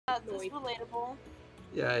This is relatable.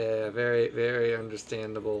 Yeah. Very, very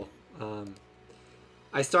understandable.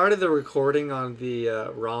 I started the recording on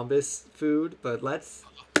the rhombus food, but let's.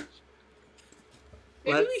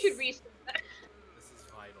 Maybe we should restart that. This is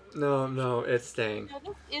vital. No, it's staying. No,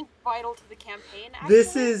 this is vital to the campaign. Actually.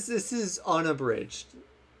 This is unabridged.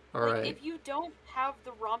 All right. If you don't have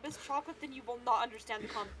the rhombus chocolate, then you will not understand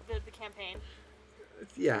the campaign.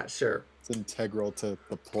 Yeah, sure. It's integral to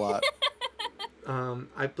the plot.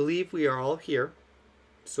 I believe we are all here,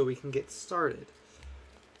 so we can get started.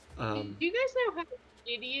 Do you guys know how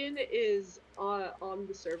Gideon is on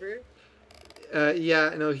the server? Yeah,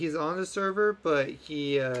 no, he's on the server, but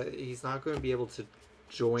he's not going to be able to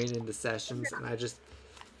join into sessions, and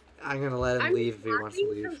I'm gonna let him leave if he wants to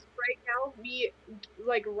leave. Right now,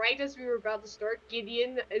 right as we were about to start,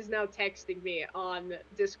 Gideon is now texting me on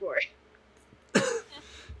Discord.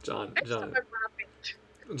 John,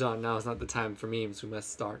 now is not the time for memes. We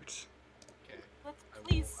must start. Okay. Let's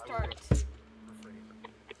please start.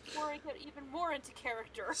 Before I get even more into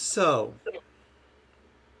character. So,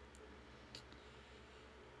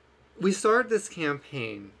 we start this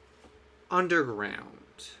campaign underground.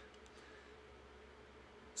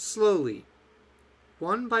 Slowly,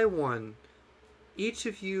 one by one, each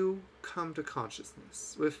of you come to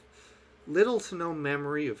consciousness with little to no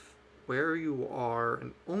memory of where you are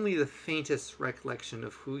and only the faintest recollection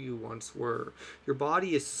of who you once were. Your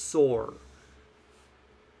body is sore,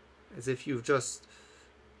 as if you've just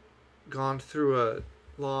gone through a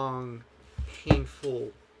long,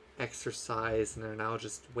 painful exercise and are now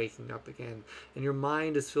just waking up again. And your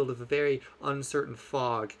mind is filled with a very uncertain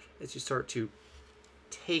fog as you start to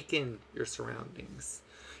take in your surroundings.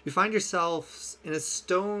 You find yourselves in a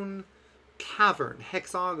stone cavern,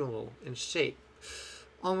 hexagonal in shape,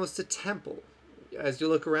 almost a temple. As you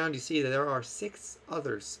look around, you see that there are 6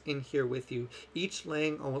 others in here with you, each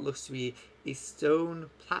laying on what looks to be a stone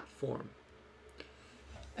platform,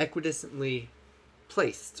 equidistantly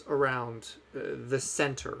placed around the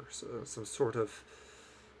center, so some sort of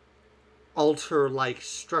altar-like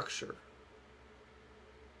structure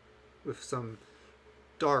with some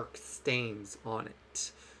dark stains on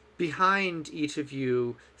it. Behind each of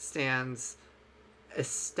you stands a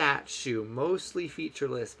statue, mostly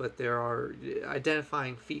featureless, but there are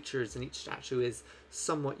identifying features, and each statue is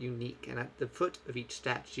somewhat unique. And at the foot of each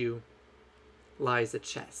statue lies a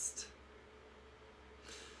chest.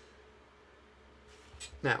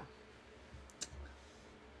 Now,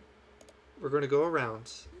 we're going to go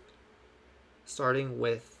around, starting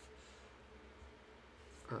with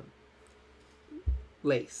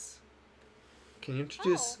Lace. Can you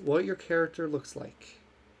introduce what your character looks like?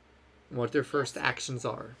 And what their first actions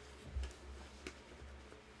are?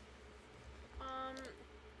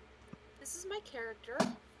 This is my character.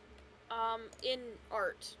 In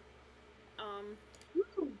art.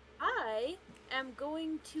 I am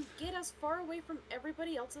going to get as far away from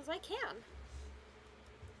everybody else as I can.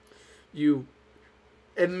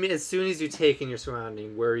 As soon as you take in your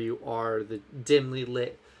surrounding, where you are, the dimly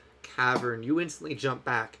lit cavern, you instantly jump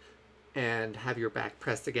back and have your back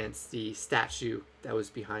pressed against the statue that was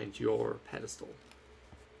behind your pedestal.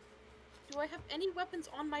 Do I have any weapons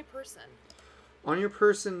on my person? On your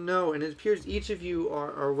person, no, and it appears each of you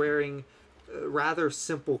are wearing rather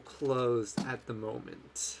simple clothes at the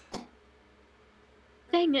moment.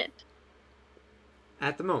 Dang it.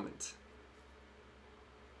 At the moment.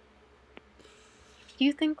 Do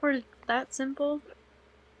you think we're that simple?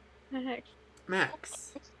 Heck.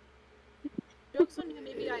 Max. Joke's on you,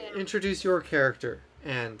 maybe I am. Introduce your character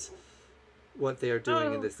and what they are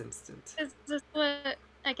doing in this instant. Is this what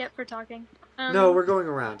I get for talking? No, we're going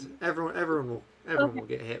around. Everyone will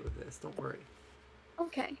get hit with this. Don't worry.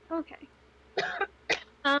 Okay.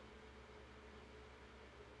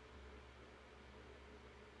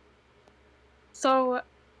 So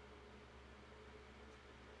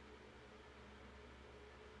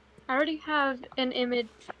I already have an image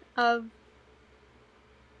of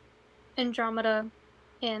Andromeda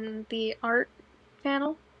in the art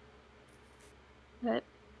channel, but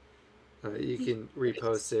you can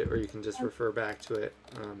repost it, or you can just refer back to it.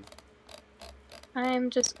 I'm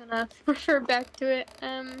just gonna refer back to it.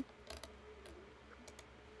 I'm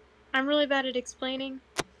really bad at explaining,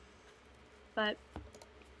 but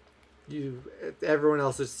everyone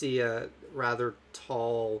else will see a rather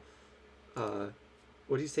tall, what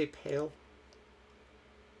do you say, pale?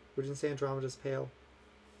 Wouldn't you say Andromeda's pale?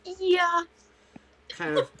 Yeah.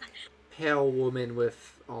 Kind of pale woman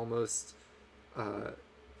with almost, I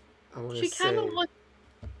want to say... She kind of looks...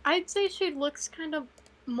 I'd say she looks kind of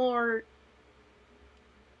more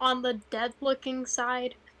on the dead-looking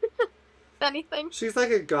side. anything. She's like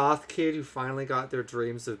a goth kid who finally got their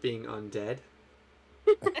dreams of being undead.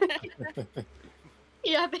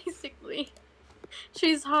 Yeah, basically.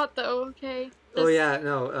 She's hot though, okay? Oh Just- yeah,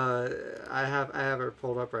 no, I have her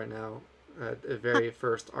pulled up right now. The very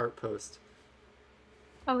first art post.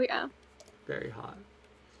 Oh yeah. Very hot.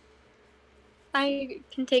 I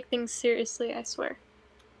can take things seriously, I swear.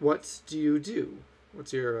 What do you do?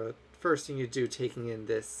 What's your first thing you do taking in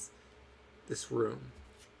this room?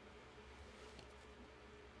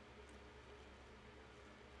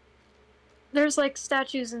 There's like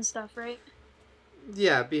statues and stuff, right?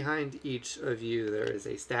 Yeah, behind each of you there is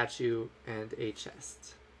a statue and a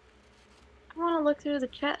chest. I want to look through the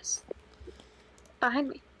chest. Behind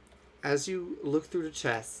me. As you look through the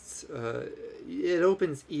chests, it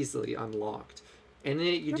opens easily, unlocked. And in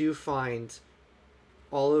it you do find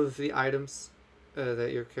all of the items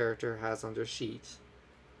that your character has on their sheet.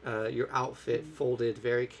 Your outfit folded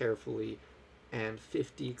very carefully, and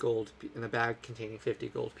 50 gold in a bag containing 50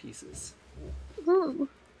 gold pieces. Ooh.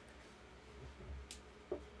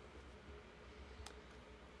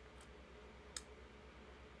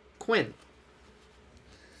 Quinn,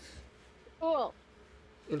 Cool.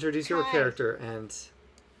 introduce your Hi. character and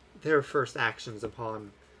their first actions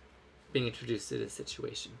upon being introduced to this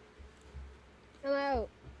situation. Hello.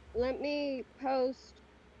 Let me post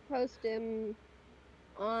him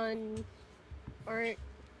on art.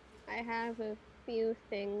 I have a few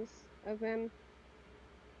things of him.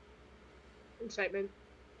 Excitement.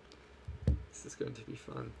 This is going to be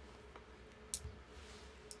fun.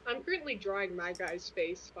 I'm currently drawing my guy's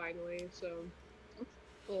face finally, so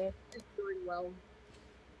Yeah. it's doing well.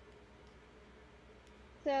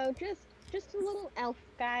 So just a little elf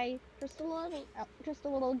guy, just a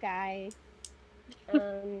little guy.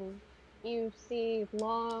 You see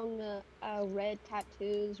long red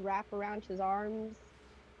tattoos wrap around his arms,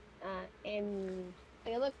 and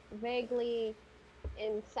they look vaguely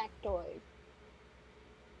insectoid.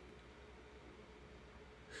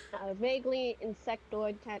 Vaguely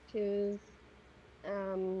insectoid tattoos.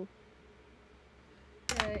 And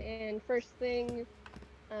first thing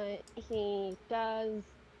he does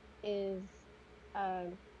is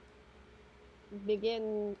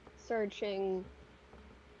begin searching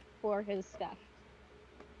for his stuff.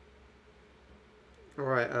 All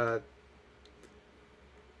right.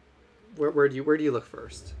 Where do you look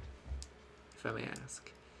first, if I may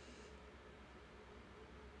ask?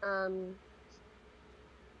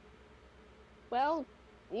 Well,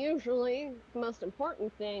 usually the most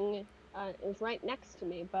important thing is right next to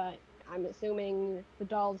me, but I'm assuming the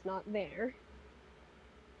doll's not there.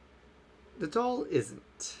 The doll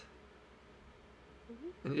isn't.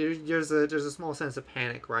 And there's a small sense of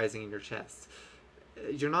panic rising in your chest.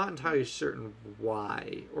 You're not entirely certain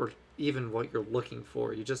why, or even what you're looking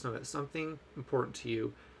for. You just know that something important to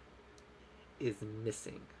you is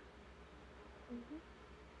missing.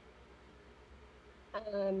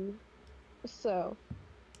 So,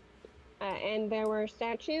 and there were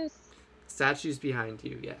statues? Statues behind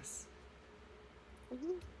you, yes.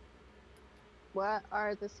 What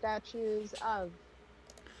are the statues of?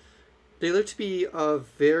 They look to be of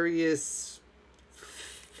various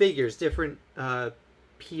figures, different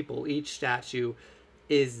people. Each statue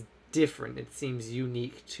is different. It seems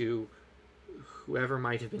unique to whoever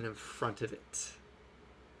might have been in front of it.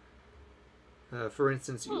 For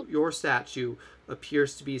instance, your statue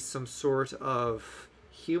appears to be some sort of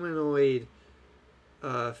humanoid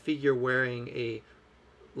figure wearing a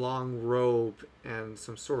long robe and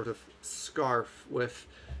some sort of scarf with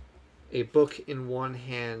a book in one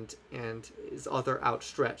hand and his other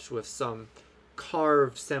outstretched with some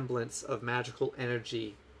carved semblance of magical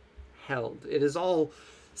energy held. It is all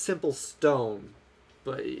simple stone,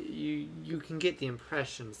 but you can get the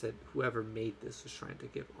impressions that whoever made this was trying to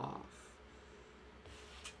give off.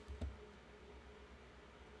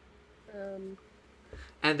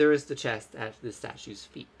 And there is the chest at the statue's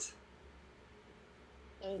feet.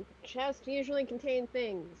 The chest usually contain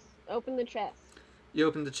things. Open the chest. You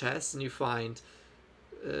open the chest and you find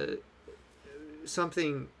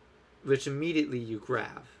something which immediately you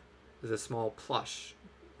grab. There's a small plush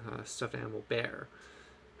stuffed animal bear,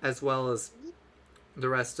 as well as the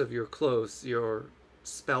rest of your clothes, your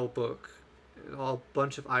spell book, and a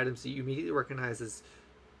bunch of items that you immediately recognize as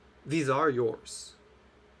these are yours.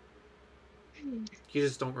 You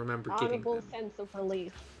just don't remember getting Audible them. sense of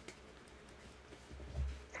relief.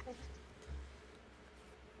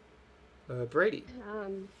 Brady.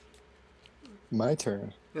 My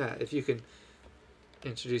turn. Yeah, if you can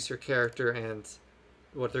introduce your character and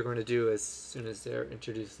what they're going to do as soon as they're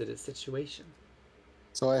introduced to the situation.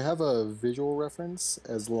 So I have a visual reference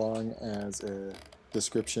as long as a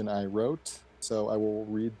description I wrote. So I will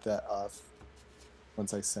read that off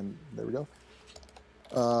once I send. There we go.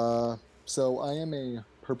 So I am a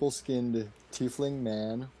purple-skinned tiefling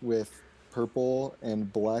man with purple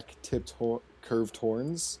and black-tipped curved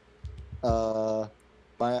horns. Uh,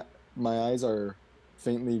 my my eyes are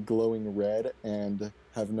faintly glowing red and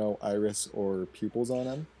have no iris or pupils on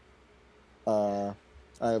them.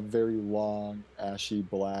 I have very long, ashy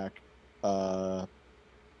black, uh,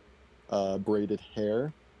 braided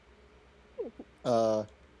hair. Uh,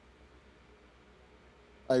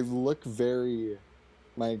 I look very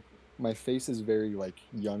my my face is very like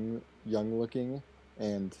young looking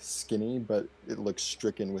and skinny, but it looks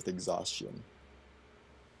stricken with exhaustion.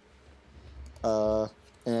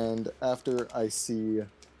 And after I see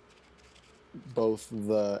both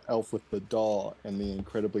the elf with the doll and the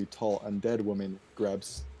incredibly tall undead woman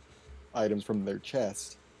grabs items from their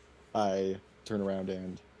chest, I turn around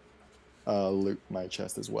and loot my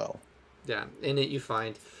chest as well. Yeah, in it you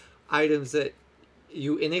find items that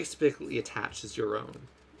you inexplicably attach as your own,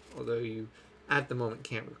 although you at the moment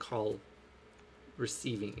can't recall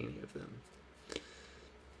receiving any of them.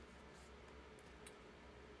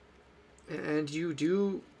 And you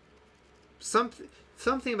do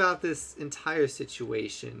something about this entire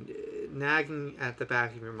situation nagging at the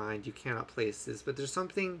back of your mind. You cannot place this, but there's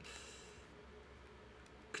something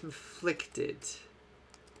conflicted, just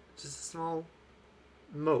a small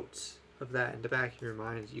mote of that in the back of your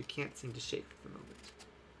mind you can't seem to shake at the moment.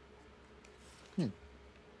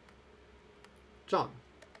 John.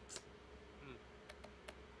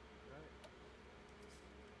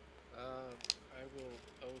 I will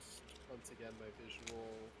post once again my visual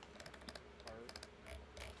art,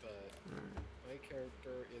 but my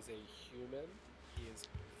character is a human. He is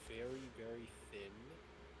very, very thin.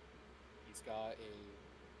 He's got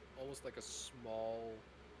almost like a small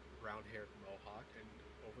brown-haired mohawk, and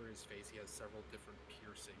over his face he has several different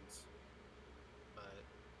piercings. But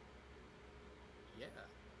yeah.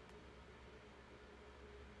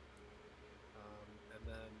 And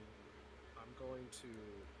then I'm going to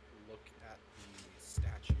look at the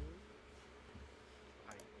statue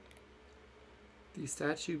behind me. The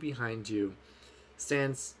statue behind you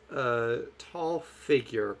stands a tall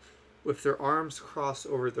figure with their arms crossed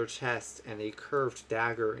over their chest and a curved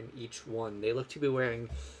dagger in each one. They look to be wearing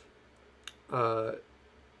a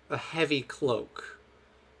heavy cloak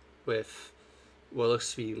with what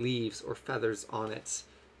looks to be leaves or feathers on it.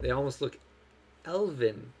 They almost look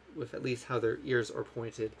elven with at least how their ears are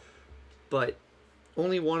pointed, but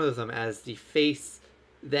only one of them, as the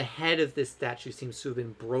head of this statue seems to have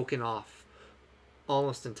been broken off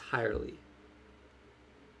almost entirely.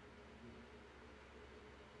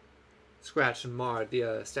 Scratched and marred,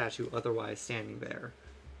 the statue otherwise standing there,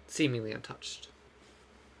 seemingly untouched. Is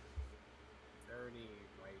there any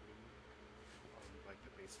writing on like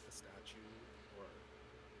the base of the statue, or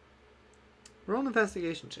Roll an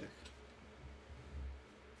investigation check.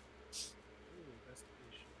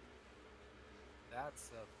 investigation?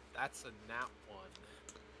 That's a nat one.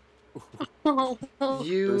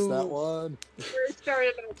 You First that one.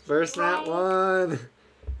 First that one.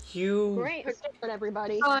 You. Great start,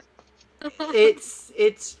 everybody.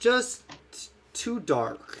 It's just too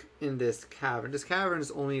dark in this cavern. This cavern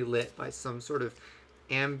is only lit by some sort of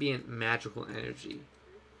ambient magical energy.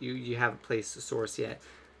 You haven't placed the source yet,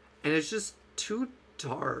 and it's just too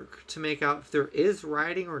dark to make out if there is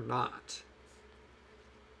writing or not.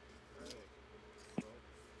 Alright. Well, I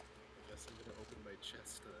guess I'm gonna open my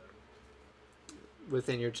chest.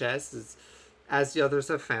 Within your chest is, as the others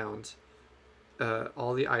have found,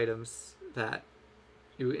 all the items that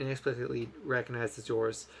you inexplicably recognize as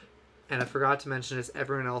yours. And I forgot to mention this,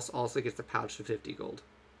 everyone else also gets a pouch of 50 gold.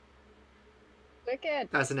 Wicked.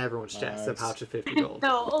 That's in everyone's chest, a Nice. pouch of 50 gold.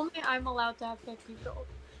 No, only I'm allowed to have 50 gold.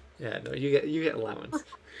 Yeah, no, you get allowance.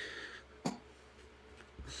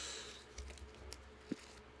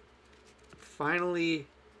 Finally,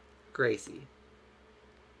 Gracie.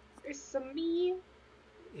 It's a me,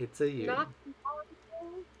 It's a you. not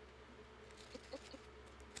Marvel.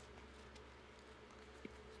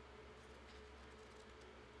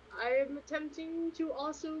 I am attempting to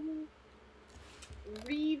also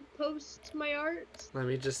repost my art. Let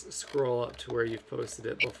me just scroll up to where you've posted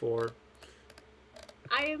it before.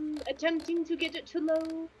 I am attempting to get it to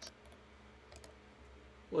load.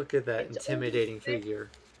 Look at that It's intimidating over there. figure.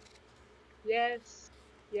 Yes.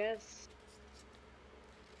 Yes.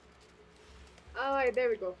 Alright, there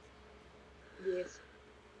we go. Yes.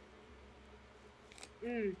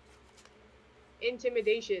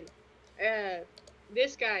 Intimidation.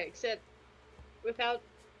 This guy, except without,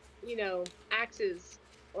 axes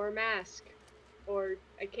or a mask or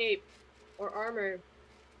a cape or armor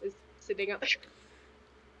is sitting up.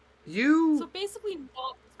 So basically,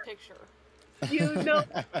 not this picture.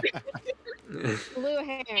 Blue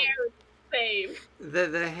hair. Same.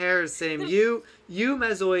 The hair is same. You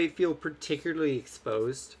Mazoi feel particularly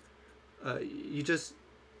exposed. You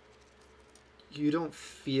don't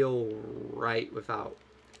feel right without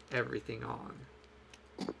everything on.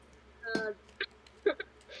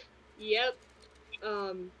 Yep.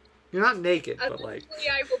 You're not naked, but like. Eventually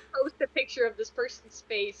I will post a picture of this person's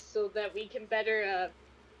face so that we can better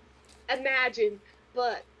imagine.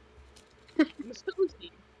 But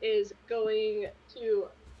Musozi is going to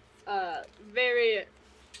very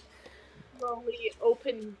slowly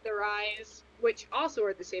open their eyes, which also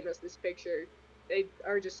are the same as this picture. They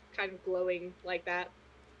are just kind of glowing like that.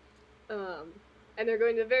 And they're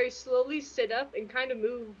going to very slowly sit up and kind of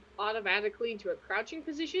move automatically into a crouching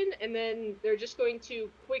position, and then they're just going to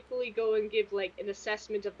quickly go and give like an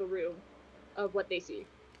assessment of the room of what they see.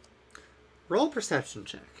 Roll perception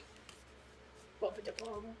check.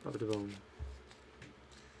 Ba-ba-da-bum. Ba-ba-da-boom.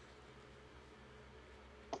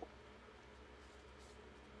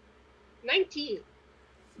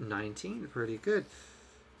 19, pretty good.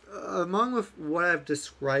 Among with what I've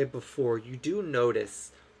described before, you do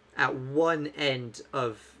notice at one end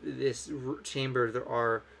of this chamber there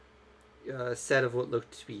are a set of what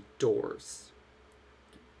look to be doors,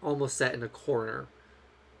 almost set in a corner,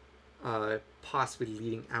 possibly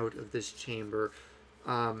leading out of this chamber.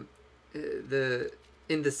 In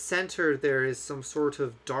the center there is some sort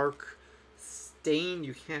of dark stain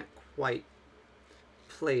you can't quite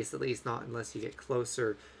place, at least not unless you get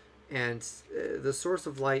closer, and the source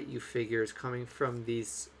of light you figure is coming from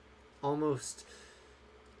these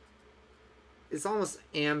it's almost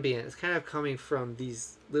ambient. It's kind of coming from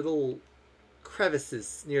these little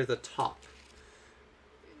crevices near the top.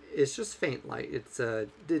 It's just faint light. It's the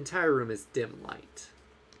entire room is dim light,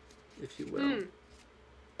 if you will.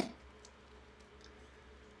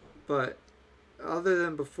 But other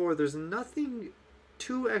than before, there's nothing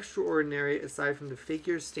too extraordinary aside from the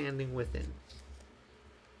figures standing within.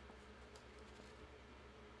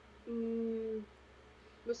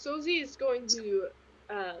 Musozi is going to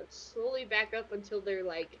slowly back up until they're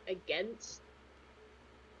like against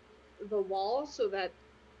the wall so that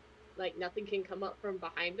like nothing can come up from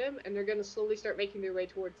behind them, and they're going to slowly start making their way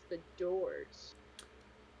towards the doors.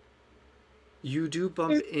 You do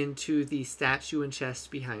bump into the statue and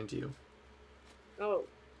chest behind you. Oh,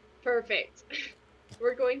 perfect.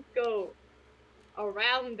 We're going to go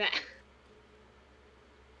around that.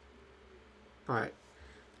 Alright.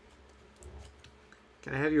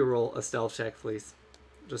 Can I have you roll a stealth check, please?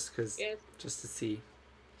 Just because, Yes. just to see.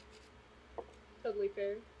 Totally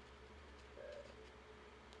fair.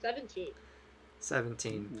 17.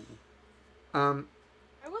 17. I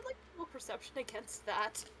would like to roll perception against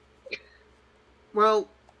that. Well,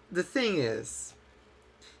 the thing is,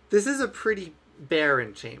 this is a pretty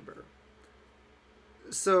barren chamber.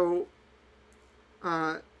 So,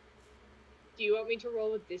 Do you want me to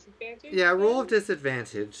roll with disadvantage? yeah, roll then? with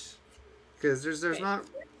disadvantage. Because there's not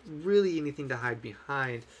really anything to hide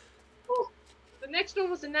behind. Oh, the next one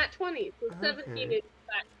was a nat 20, so 17 Okay. is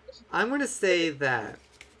that. I'm going to say that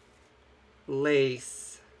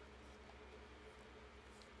Lace,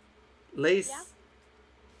 Lace,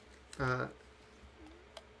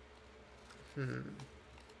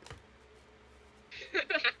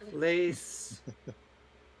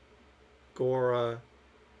 Gora,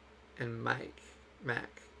 and Mac.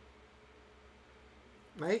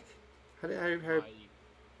 Mike? How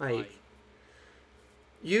Mike.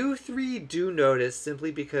 You three do notice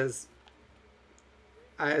simply because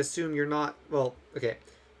I assume you're not, well, okay.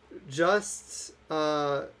 Just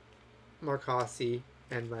Marcossi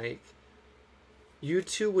and Mike. You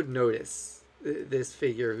two would notice this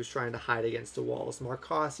figure who's trying to hide against the walls.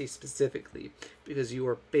 Marcossi specifically, because you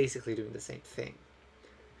are basically doing the same thing.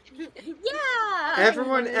 Yeah.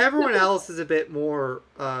 Everyone else is a bit more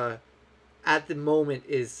at the moment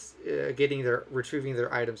is retrieving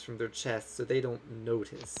their items from their chests, so they don't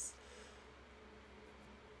notice.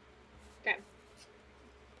 Okay.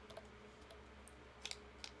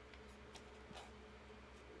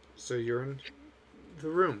 So you're in the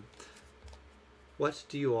room. What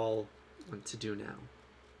do you all want to do now?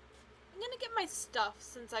 I'm gonna get my stuff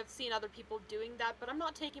since I've seen other people doing that, but I'm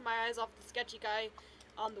not taking my eyes off the sketchy guy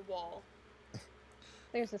on the wall.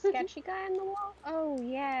 There's a sketchy guy on the wall? Oh,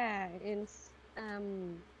 yeah. It's,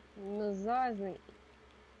 Mazazi.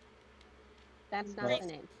 That's not Well- the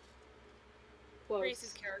name.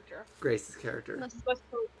 Grace's character. Grace's character.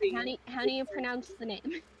 Masozi. How do you pronounce the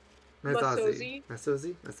name? Masozi.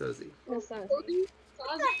 Masozi. Masozi? Masozi. Masozi.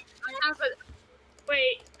 I have a...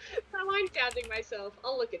 Wait, now I'm doubting myself.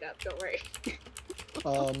 I'll look it up, don't worry.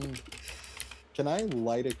 Can I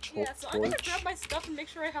light a torch? Yeah, so I'm gonna grab my stuff and make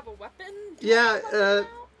sure I have a weapon. Do I Yeah, have a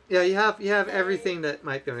weapon now? yeah, you have Okay. everything that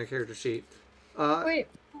might be on your character sheet. Wait,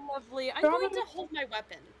 Lovely. I'm Drop going it. to hold my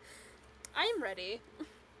weapon. I am ready.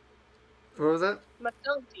 What was that?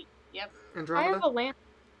 Masozi. Yep. I Andromeda? have a lamp.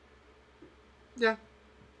 Yeah.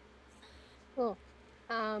 Cool.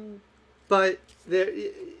 But there,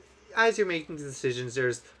 as you're making decisions,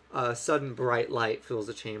 there's a sudden bright light fills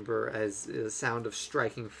the chamber as the sound of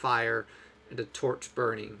striking fire and a torch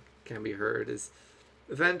burning can be heard as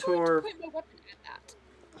I'm going Ventor to point my weapon at that.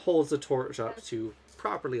 holds the torch up to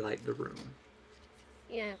properly light the room.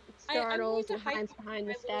 Yeah, I'm going startles to and hide hides behind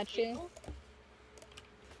the my little statue. table.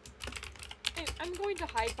 I'm going to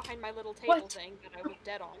hide behind my little table What? thing that I was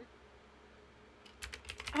dead on.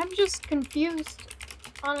 I'm just confused,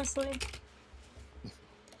 honestly.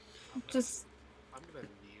 Just I'm gonna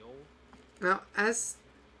kneel. Now, as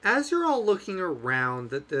you're all looking around,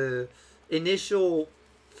 that the initial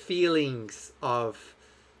feelings of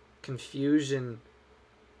confusion,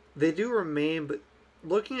 they do remain, but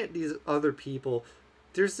looking at these other people,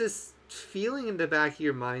 there's this feeling in the back of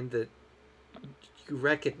your mind that you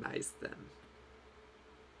recognize them.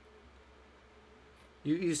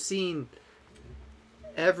 You've seen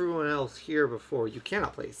everyone else here before. You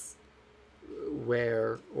cannot place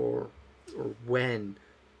where or when,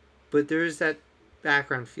 but there's that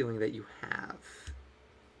background feeling that you have.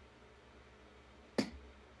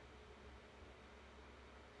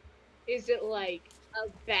 Is it like a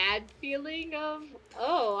bad feeling of,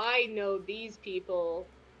 oh, I know these people?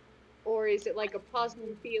 Or is it like a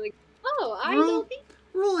positive feeling, oh, I know these?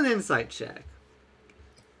 Roll an insight check.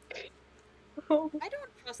 I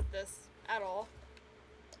don't trust this at all.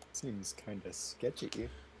 Seems kind of sketchy.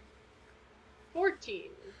 14.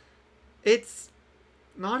 It's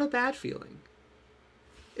not a bad feeling.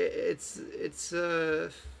 It's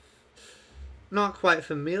not quite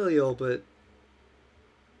familial, but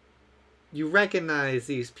you recognize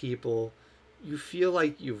these people. You feel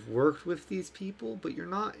like you've worked with these people, but you're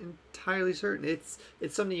not entirely certain. It's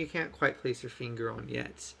something you can't quite place your finger on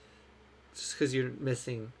yet, just because you're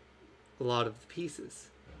missing a lot of the pieces.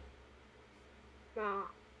 Ah.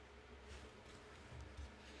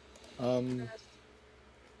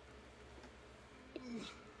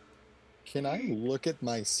 Can I look at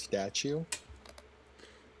my statue,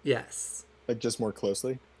 Yes. like just more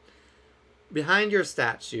closely? Behind your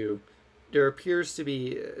statue, there appears to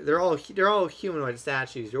be they're all humanoid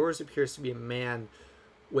statues. Yours appears to be a man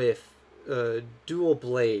with dual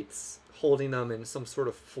blades, holding them in some sort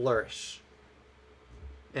of flourish,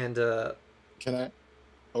 and Can I?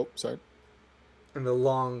 Oh, sorry. and the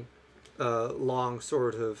long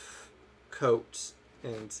sort of coat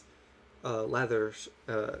and leather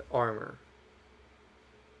armor.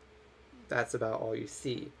 That's about all you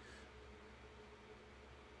see.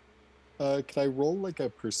 Can I roll like a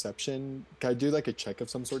perception? Can I do like a check of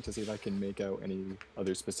some sort to see if I can make out any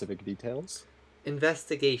other specific details?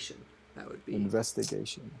 Investigation, that would be.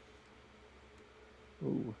 Investigation.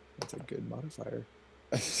 Ooh, that's a good modifier.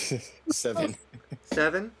 7.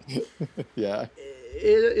 7. Yeah.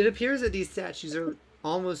 It appears that these statues are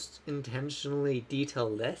almost intentionally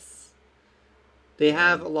detailless. They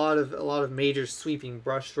have a lot of major sweeping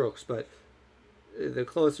brushstrokes, but the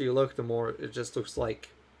closer you look, the more it just looks like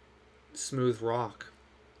smooth rock.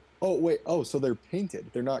 Oh wait. Oh, so they're painted.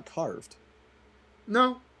 They're not carved.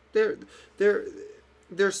 No, they're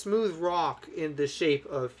smooth rock in the shape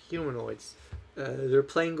of humanoids. They're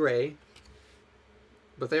plain gray,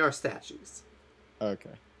 but they are statues.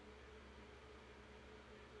 Okay.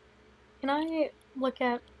 can I look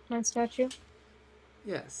at my statue?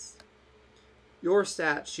 Yes. Your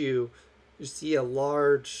statue, you see a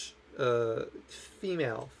large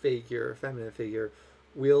feminine figure,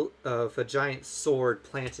 wield of a giant sword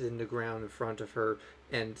planted in the ground in front of her,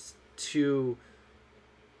 and 2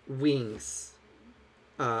 wings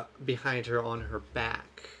behind her on her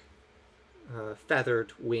back.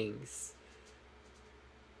 Feathered wings.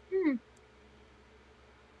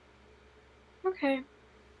 Okay.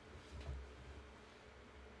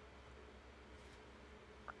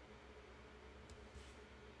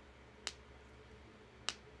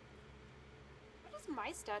 What does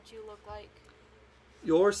my statue look like?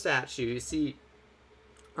 Your statue, you see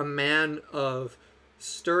a man of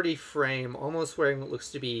sturdy frame, almost wearing what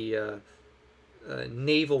looks to be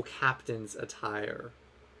naval captain's attire.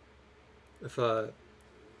 With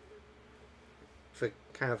with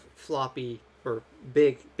a kind of floppy or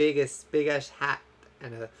bigish hat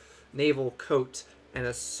and a naval coat and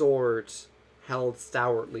a sword held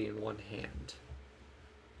stoutly in one hand.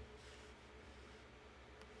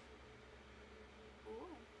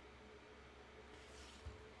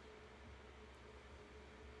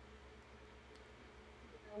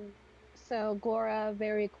 So Gora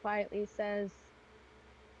very quietly says,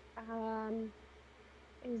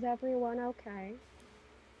 is everyone okay?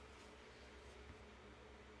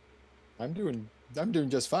 I'm doing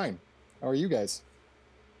just fine. How are you guys?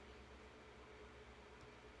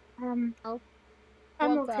 I'm What's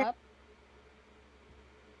okay. up?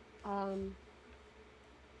 I'm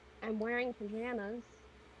wearing pajamas.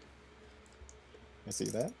 I see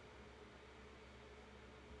that.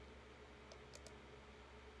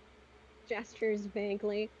 Gestures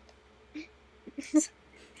vaguely.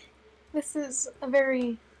 This is a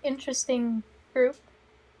very interesting group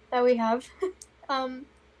that we have. Telling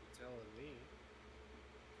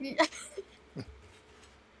me.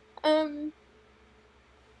 I'm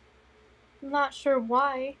not sure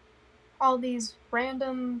why all these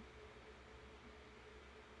random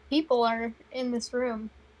people are in this room.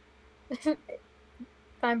 If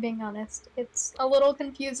I'm being honest, it's a little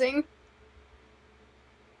confusing.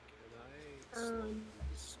 Can I slowly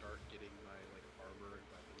start getting my armor and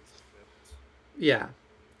weapons equipped? Yeah,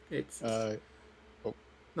 it's oh,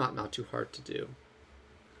 not too hard to do.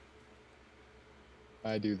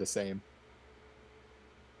 I do the same.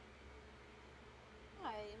 I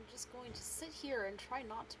am just going to sit here and try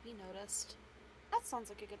not to be noticed. That sounds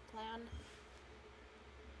like a good plan.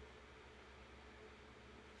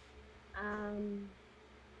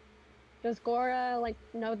 Does Gora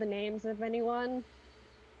know the names of anyone?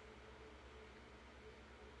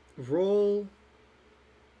 Roll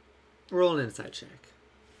an insight check.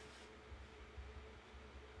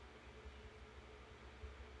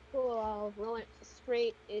 Cool, I'll roll it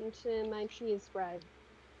straight into my cheese spread.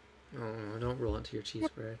 Oh, don't roll into your cheese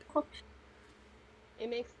bread. It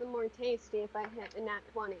makes them more tasty if I hit a nat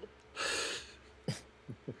 20.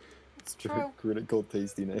 It's true. Critical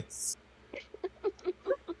tastiness.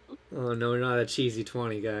 Oh no, not a cheesy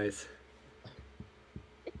 20, guys.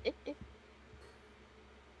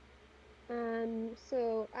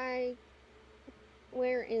 So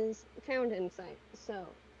where is found insight? So,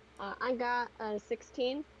 I got a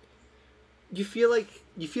 16. You feel like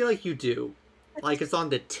you do. Like it's on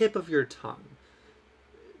the tip of your tongue.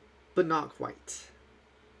 But not quite.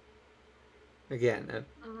 Again, a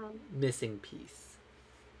missing piece.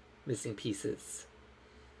 Missing pieces.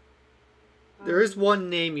 There is one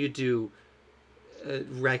name you do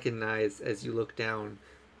recognize as you look down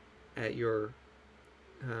at your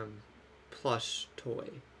plush toy.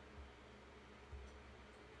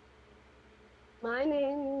 My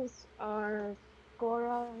names are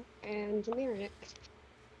Gora and Jamirik.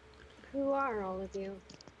 Who are all of you?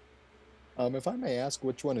 If I may ask,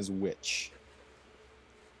 which one is which?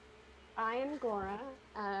 I am Gora,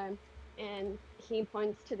 and he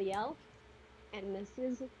points to the elf, and this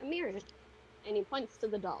is Amirik, and he points to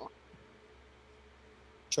the doll.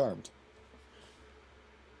 Charmed.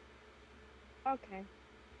 Okay.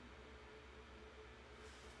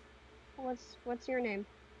 What's your name?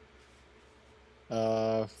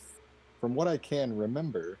 From what I can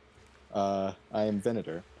remember, I am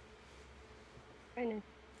Venator.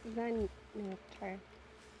 Venator.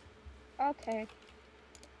 Okay.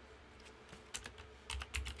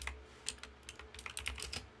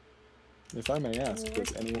 If I may ask,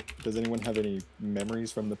 does anyone have any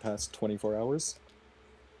memories from the past 24 hours?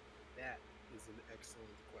 That is an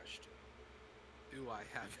excellent question. Do I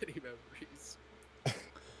have any memories?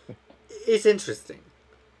 It's interesting.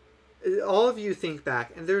 All of you think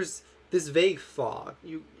back, and there's this vague fog.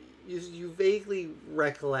 You vaguely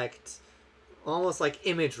recollect almost like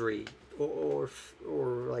imagery or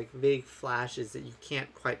like vague flashes that you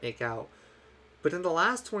can't quite make out. But in the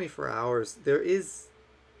last 24 hours, there is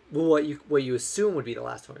what you assume would be the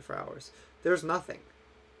last 24 hours. There's nothing.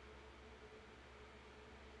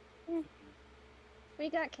 We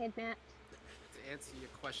got kidnapped. To answer your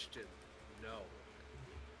question, no.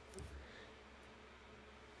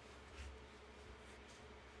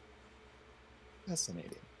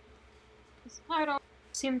 Fascinating. I don't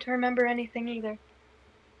seem to remember anything either.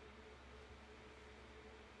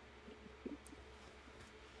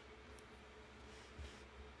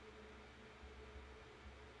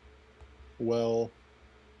 Well,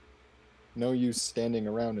 no use standing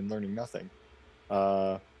around and learning nothing.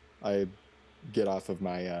 I get off of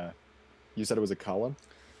my, you said it was a column?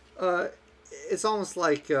 It's almost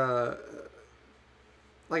like a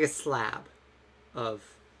slab of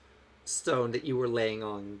stone that you were laying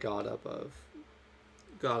on got up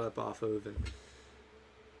off of. And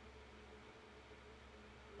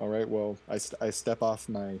All right, well, I step off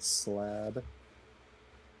my slab,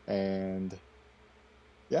 and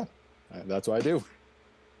yeah, that's what I do.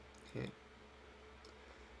 okay.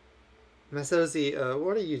 Masozi,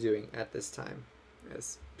 what are you doing at this time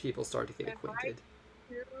as people start to get Am I acquainted?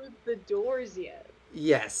 through the doors yet?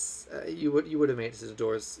 Yes, you would have made it to the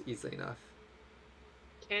doors easily enough.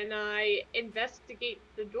 Can I investigate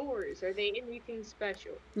the doors? Are they anything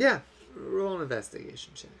special? Yeah, roll an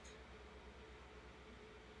investigation check.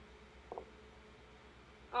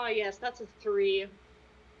 Ah, yes, that's a 3.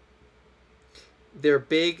 They're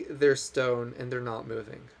big, they're stone, and they're not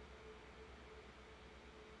moving.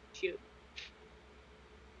 Shoot.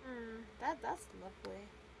 That's lovely.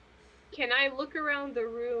 Can I look around the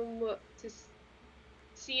room to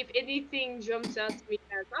see if anything jumps out to me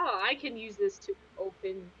as, oh, I can use this to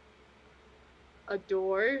open a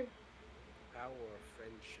door? Power of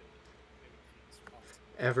friendship. Everything's possible.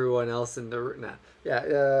 Everyone else in the room, nah.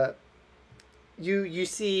 Yeah, you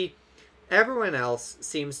see, everyone else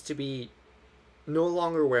seems to be no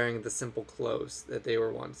longer wearing the simple clothes that they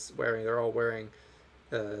were once wearing. They're all wearing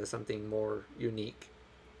something more unique,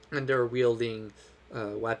 and they're wielding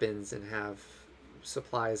weapons and have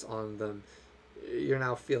supplies on them. You're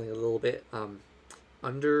now feeling a little bit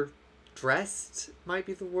underdressed, might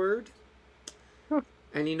be the word.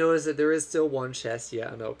 And you notice that there is still one chest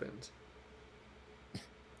yet unopened.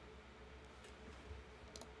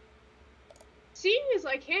 Seeing as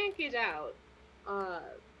I can't get out,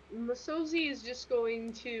 Masozi is just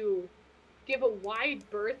going to give a wide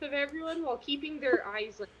berth of everyone while keeping their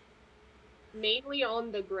eyes like mainly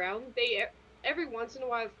on the ground. They every once in a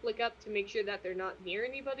while flick up to make sure that they're not near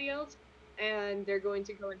anybody else, and they're going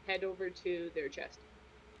to go and head over to their chest.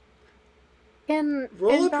 Can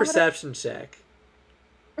Roll a Andromeda- perception check.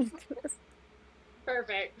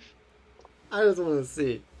 Perfect. I just want to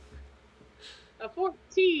see. A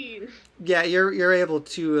 14. Yeah, you're able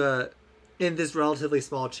to in this relatively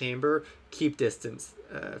small chamber keep distance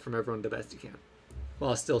from everyone the best you can,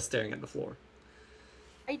 while still staring at the floor.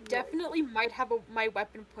 I definitely might have my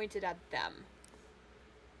weapon pointed at them.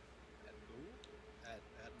 At who? At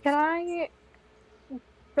Can Masozi. I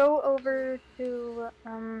go over to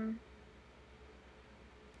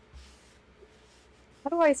how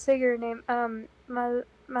do I say your name?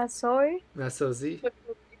 Masozi? Masozi?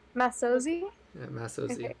 Masozi? Yeah,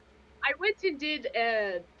 Masozi. Okay. I went and did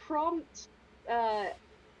a prompt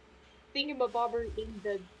thingamabobber in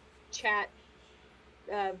the chat,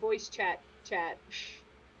 voice chat.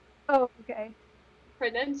 Oh, okay.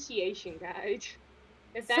 Pronunciation guide.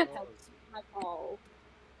 If that helps at all.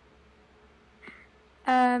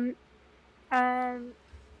 Um,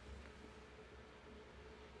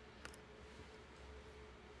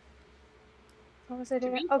 what was I To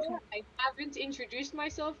doing? be Okay, fair, I haven't introduced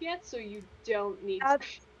myself yet, so you don't need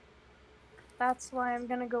That's- that's why I'm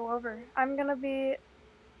gonna go over. I'm gonna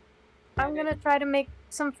try to make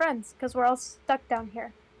some friends, because we're all stuck down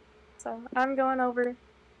here. So, I'm going over.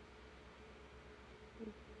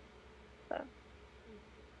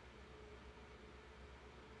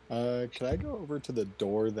 Could I go over to the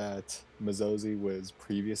door that Mazozi was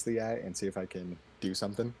previously at and see if I can do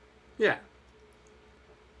something? Yeah.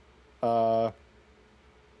 I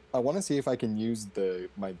want to see if I can use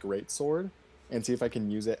my great sword and see if I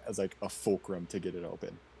can use it as like a fulcrum to get it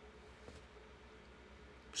open.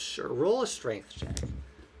 Sure. Roll a strength check.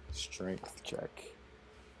 Strength check.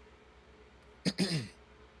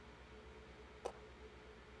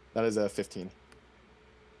 That is a 15.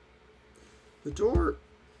 The door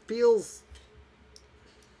feels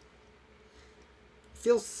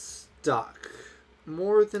stuck.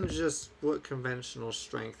 More than just what conventional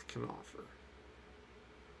strength can offer.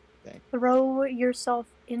 Throw yourself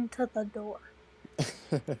into the door.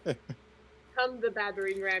 Come the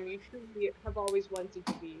battering ram you truly have always wanted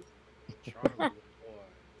to be. Charming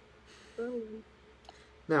boy.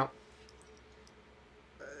 Now,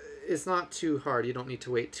 it's not too hard. You don't need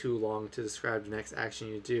to wait too long to describe the next action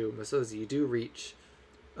you do. Masozi, you do reach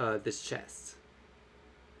this chest.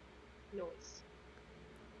 Nice.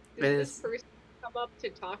 And Does this it's- person come up to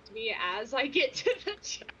talk to me as I get to the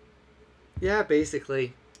chest? Yeah,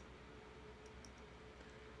 basically.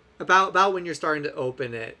 About when you're starting to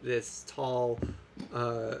open it, this tall,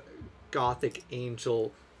 gothic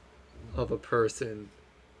angel of a person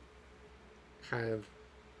kind of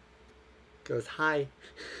goes, "Hi."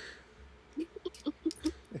 Do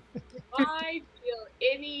I feel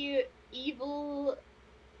any evil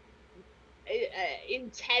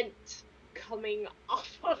intent coming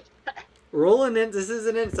off of that? Roll an in. This is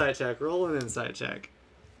an insight check. Roll an insight check.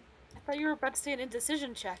 I thought you were about to say an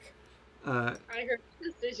indecision check. I heard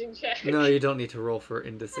decision check. No, you don't need to roll for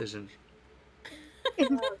indecision.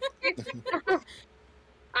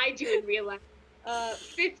 I do in real life.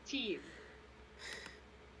 15.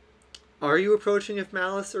 Are you approaching with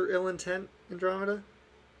malice or ill intent, Andromeda?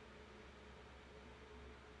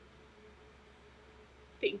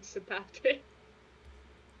 Thinks about it.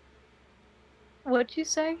 What'd you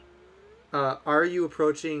say? Are you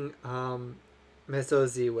approaching Miss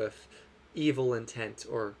Ozzy with evil intent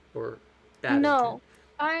or bad No. intent?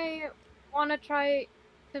 I want to try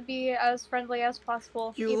to be as friendly as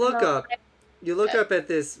possible. You even look though up. You look up at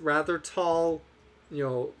this rather tall,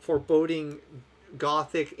 foreboding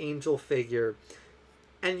gothic angel figure,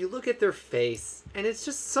 and you look at their face, and it's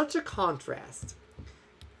just such a contrast.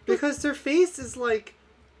 Because their face is like,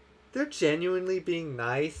 they're genuinely being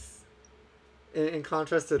nice, in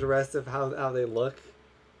contrast to the rest of how they look.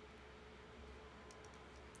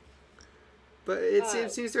 But it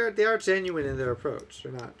seems they are genuine in their approach.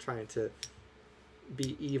 They're not trying to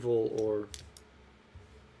be evil or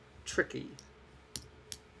tricky.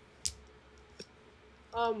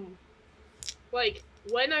 Like,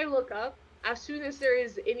 when I look up, as soon as there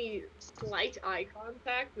is any slight eye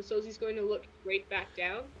contact, Masosi's going to look right back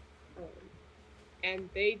down. And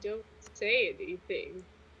they don't say anything.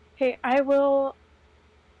 Okay, I will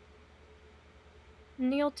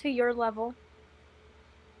kneel to your level.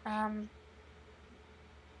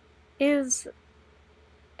 Is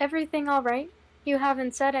everything alright? You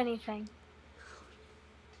haven't said anything.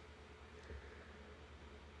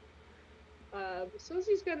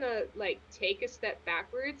 Masosi's gonna, take a step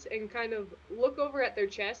backwards and kind of look over at their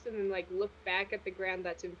chest and then, look back at the ground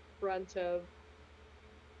that's in front of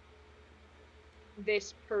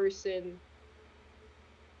this person.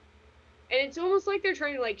 And it's almost like they're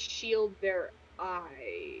trying to, shield their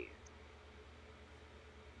eyes.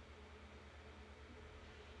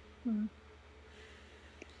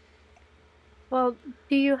 Well,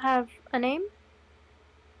 do you have a name?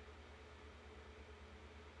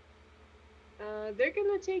 They're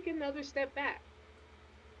gonna take another step back.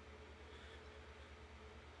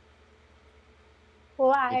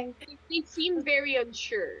 Why? They seem very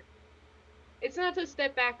unsure. It's not a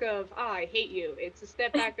step back of, I hate you. It's a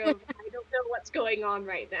step back of, I don't know what's going on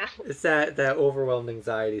right now. It's that overwhelmed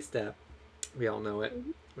anxiety step. We all know it.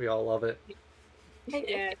 Mhm. We all love it.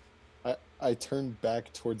 Yeah. I turn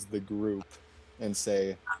back towards the group and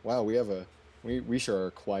say, wow, we sure are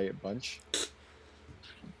a quiet bunch.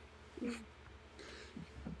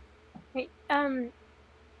 Hey, I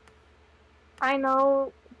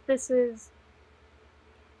know this is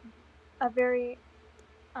a very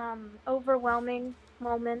overwhelming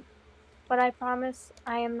moment, but I promise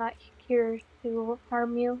I am not here to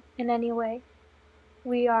harm you in any way.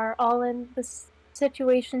 We are all in this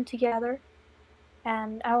situation together,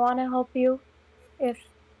 and I want to help you if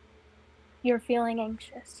you're feeling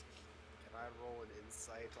anxious. Can I roll an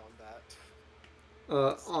insight on that?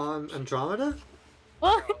 On Andromeda?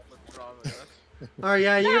 What? Andromeda. Oh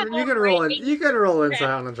yeah, you can roll it. You can roll insight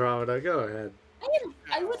on Andromeda. Go ahead.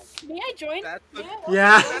 May I join? That's May I the-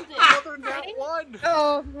 Yeah. That's another nat one.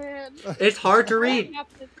 Oh man. It's hard to read. What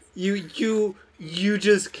happens? You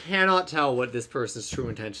just cannot tell what this person's true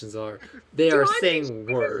intentions are. They are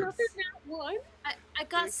saying words. One? I There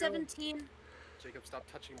got you go. 17. Jacob, stop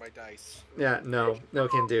touching my dice. Yeah, no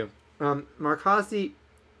can do. Markazi,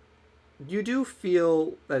 you do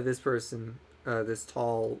feel that this person, this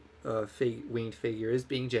tall, winged figure, is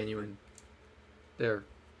being genuine. They're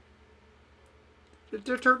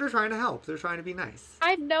trying to help. They're trying to be nice.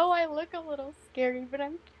 I know I look a little scary, but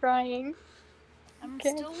I'm trying. I'm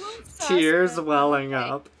Okay. still a little sus, Tears but- welling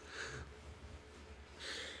up.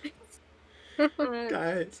 Uh,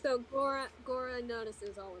 Guys. so Gora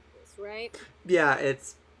notices all of this, right? Yeah,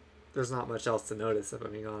 there's not much else to notice, if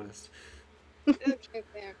I'm being honest. Okay,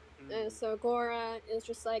 fair. So Gora is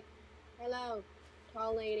just like, hello,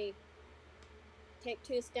 tall lady. Take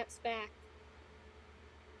 2 steps back.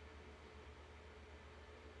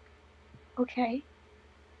 Okay.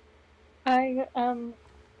 I am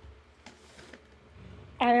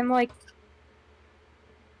like,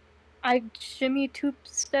 I shimmy 2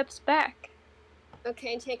 steps back.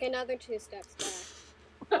 Okay, take another 2 steps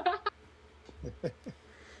back.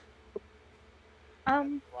 A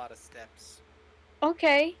lot of steps.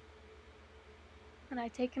 Okay. And I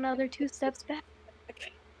take another 2 steps back.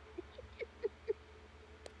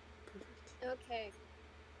 Okay.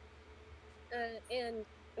 And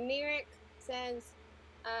Mirik says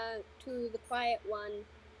to the quiet one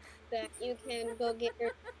that you can go get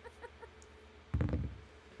your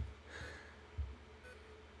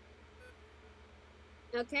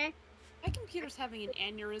Okay. My computer's having an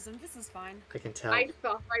aneurysm. This is fine. I can tell. I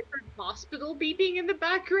thought I heard hospital beeping in the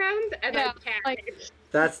background, and Yeah, I panicked.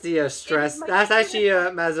 That's the stress. That's actually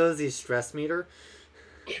Mazozi's stress meter.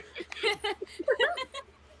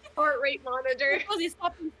 Heart rate monitor. Rosie,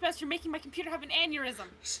 stop being stressed. You're making my computer have an aneurysm.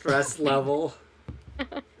 Stress level.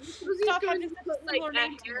 Susie's Stop going having to such put a like similar a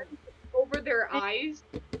name to hand over their eyes,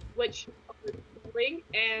 which are swelling,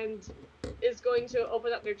 and is going to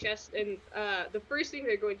open up their chest, and the first thing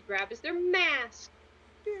they're going to grab is their mask.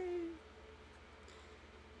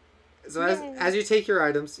 So as you take your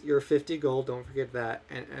items, your 50 gold, don't forget that,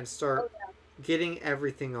 and start getting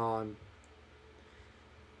everything on,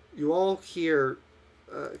 you all hear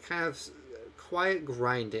kind of quiet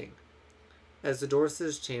grinding as the doors to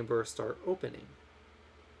this chamber start opening.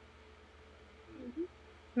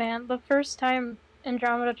 Man, the first time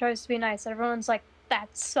Andromeda tries to be nice, everyone's like,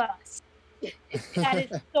 "That's sus. That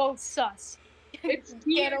is so sus." It's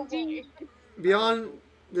Get D&D. Beyond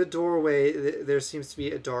the doorway, there seems to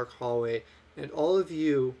be a dark hallway, and all of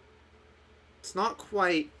you, it's not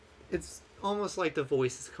quite, it's almost like the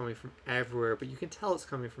voice is coming from everywhere, but you can tell it's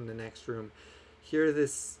coming from the next room. Hear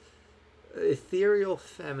this ethereal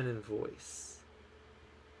feminine voice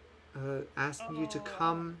asking you to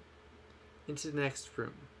come into the next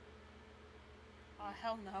room. Oh,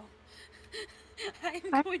 hell no.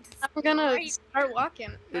 I'm going to I'm gonna right. start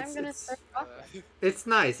walking. It's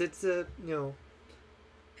nice. It's now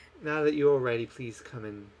that you're ready, please come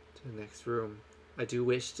in to the next room. I do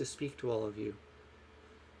wish to speak to all of you.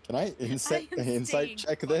 Can I insight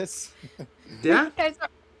check this? Yeah? You guys are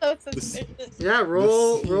so suspicious. Yeah,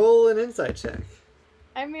 roll an insight check.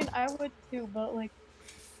 I mean, I would too, but like...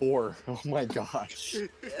 4. Oh my gosh.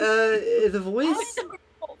 The voice...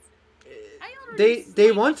 I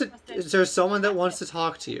They want to... There's someone that wants to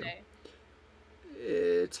talk to you.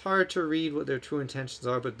 It's hard to read what their true intentions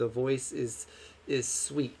are, but the voice is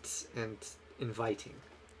sweet and inviting.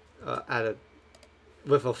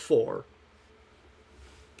 With a 4.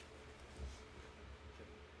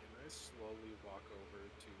 Can I slowly walk over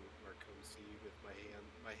to Marcosi with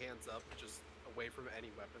my hands up, just away from any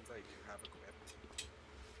weapons I do have equipped?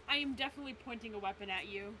 I am definitely pointing a weapon at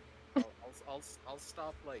you. I'll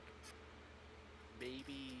stop like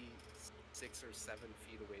maybe 6 or 7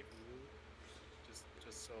 feet away from you, just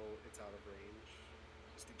so it's out of range,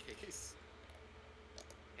 just in case.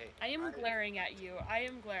 Hey, I am glaring at you. I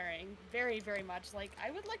am glaring very, very much. Like,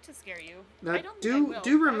 I would like to scare you. Now, I don't think I will, but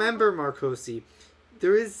I remember, will. Marcosi,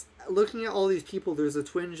 there is, looking at all these people, there's a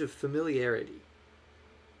twinge of familiarity.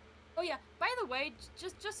 Oh yeah, by the way,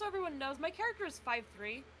 just so everyone knows, my character is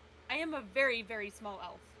 5'3". I am a very, very small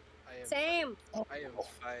elf. Same. I am 5'7",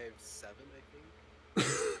 I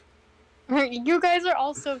think. You guys are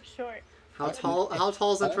all so short. How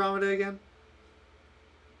tall is Andromeda again?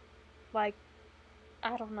 Like,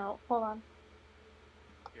 I don't know. Hold on.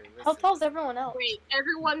 Here, How listen. tall is everyone else? Wait,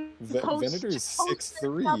 everyone Venator is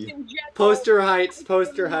 6'3". Poster heights.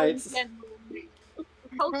 Post your height.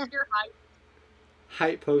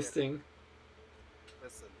 Height posting.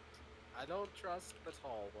 Listen, I don't trust the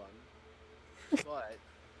tall one, but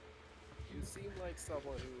you seem like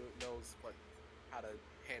someone who knows how to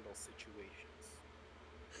handle situations.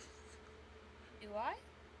 Do I?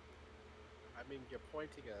 I mean, you're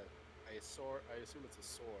pointing a sword. I assume it's a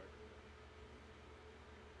sword.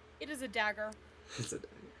 It is a dagger. It's a, I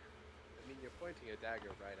mean, you're pointing a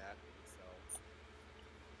dagger right at me, so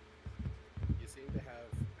you seem to have,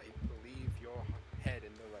 I believe, your head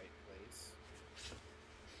in the right place.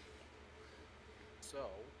 So,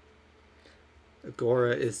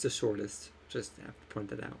 Agora is the shortest. Just have to point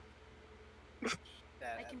that out.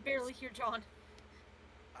 that I at can barely least- hear John.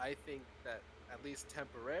 I think that at least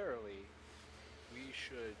temporarily, we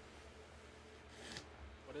should.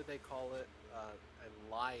 What do they call it?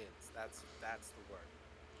 Alliance. That's the word.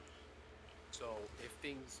 So if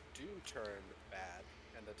things do turn bad,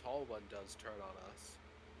 and the tall one does turn on us,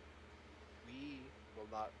 we will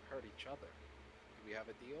not hurt each other. Do we have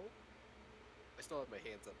a deal? I still have my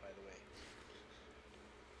hands up, by the way.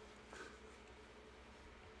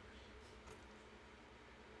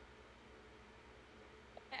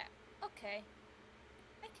 Yeah, okay.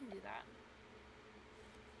 I can do that.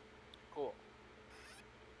 Cool.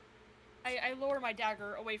 I lower my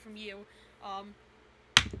dagger away from you. I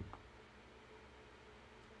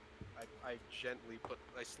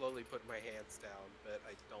slowly put my hands down, but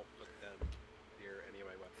I don't put them near any of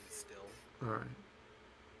my weapons still. Alright.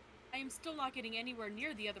 I am still not getting anywhere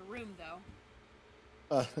near the other room,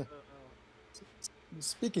 though.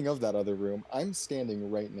 Speaking of that other room, I'm standing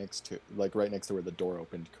right next to where the door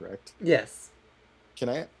opened, correct? Yes. Can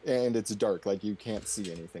I? And it's dark, like you can't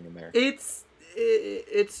see anything in there. It's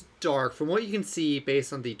dark. From what you can see,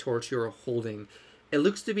 based on the torch you're holding, it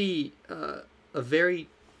looks to be a very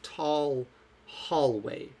tall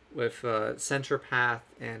hallway with center path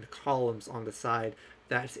and columns on the side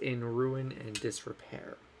that's in ruin and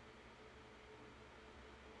disrepair.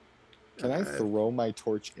 Can I throw my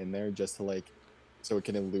torch in there just to like, so it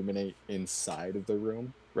can illuminate inside of the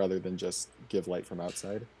room rather than just give light from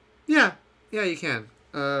outside? Yeah, you can.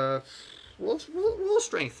 Roll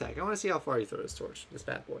strength tech. I want to see how far you throw this torch, this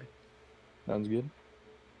bad boy. Sounds good.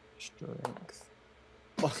 Strength.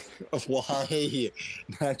 Why?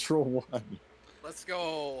 Natural 1. Let's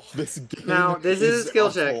go. This game Now, this is a skill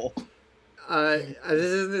awful. check. This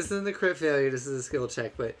isn't a crit failure. This is a skill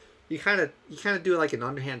check, but you kind of do like an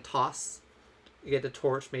underhand toss. You get the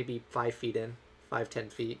torch maybe 5 feet in, 10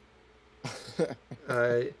 feet.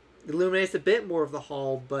 Illuminates a bit more of the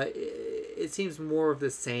hall, but it seems more of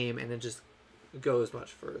the same, and it just goes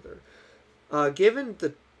much further. Given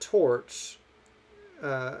the torch,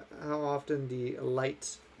 how often the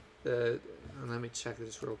light... let me check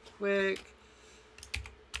this real quick.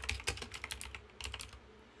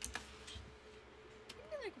 Give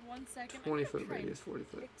me like 1 second. 20 foot radius, 40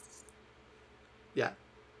 foot. Yeah.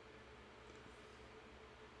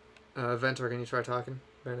 Ventor, can you try talking?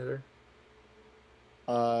 Venator?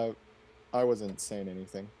 I wasn't saying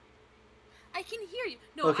anything. I can hear you.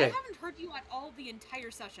 No, Okay. I haven't heard you at all the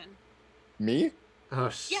entire session. Me?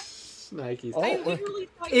 Oh, Yeah. Nikes. Oh. I literally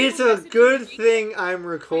thought you It's were a messaging good me. thing I'm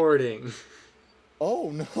recording. Oh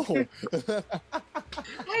no! Oh,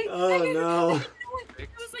 no. It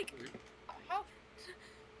was like, how?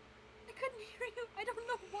 I couldn't hear you. I don't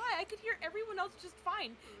know why. I could hear everyone else just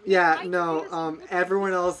fine. Yeah, My no, computer's working.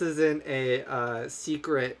 everyone else is in a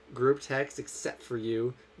secret group text except for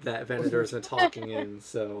you that Venator's been talking in,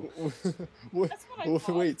 so... That's what I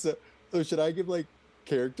thought. Wait, so should I give like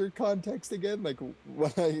character context again, like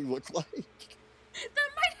what I look like? That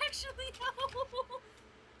might actually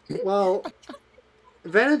help. Well,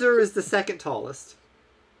 Venator is the second tallest.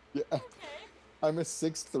 Yeah, Okay. I'm a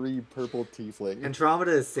 6'3" purple tiefling.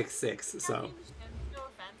 Andromeda is 6'6", so... No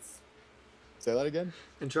offense. Say that again?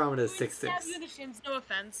 Andromeda is I'm gonna 6'6". stab you in the shins. No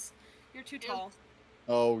offense. You're too tall.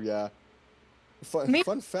 Oh yeah. Me-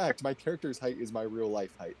 Fun fact: my character's height is my real life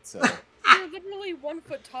height. So You're literally 1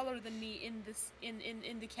 foot taller than me in this in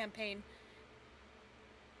the campaign.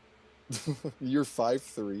 you're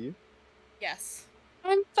 5'3". Yes.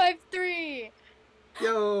 I'm 5'3".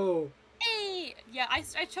 Yo! Hey! Yeah, I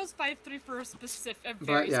chose 5'3" for a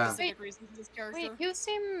very yeah. specific reason for this character. Wait, you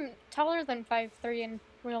seem taller than 5'3" in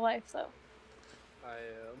real life, though. I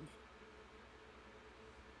am.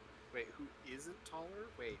 Wait, who isn't taller?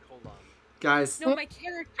 Wait, hold on. Guys, No, my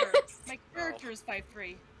character. My character is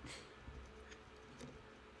 5'3".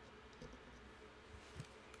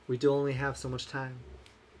 we do only have so much time.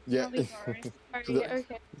 Yeah. Really sorry. Okay.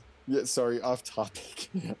 Yeah. Sorry. Off topic.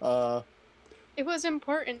 It was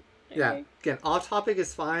important. Yeah, Okay. again, off topic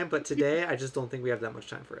is fine, but today I just don't think we have that much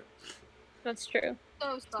time for it. That's true.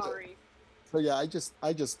 So sorry. So yeah, I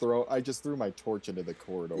just threw my torch into the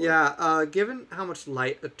corridor. Yeah, given how much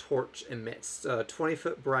light a torch emits, 20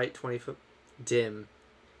 foot bright, 20 foot dim,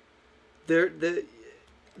 the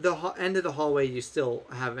end of the hallway you still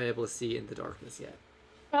haven't been able to see in the darkness yet.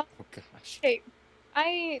 Oh gosh. Hey,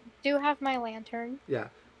 I do have my lantern. Yeah.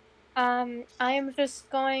 I am just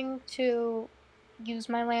going to use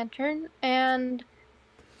my lantern and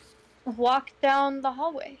walk down the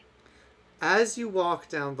hallway. As you walk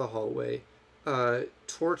down the hallway,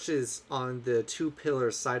 torches on the 2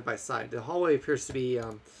 pillars side by side. The hallway appears to be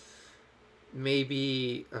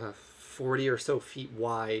maybe 40 or so feet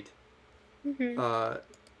wide, Mm-hmm.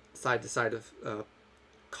 side to side of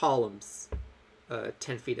columns,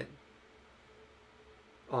 10 feet in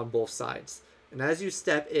on both sides. And as you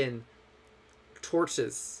step in,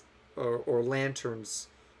 torches or lanterns,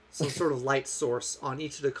 some sort of light source on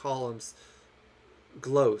each of the columns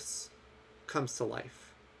glows, comes to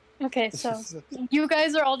life. Okay, so you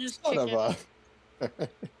guys are all just Son of chickens. a.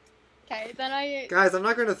 Okay, then I... Guys, I'm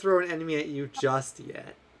not going to throw an enemy at you just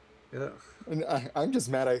yet. Ugh. And I'm just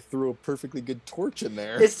mad I threw a perfectly good torch in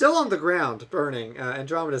there. It's still on the ground, burning.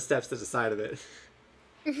 Andromeda steps to the side of it.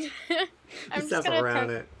 I'm You just step gonna around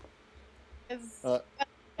try- it.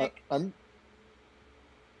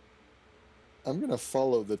 I'm gonna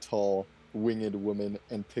follow the tall, winged woman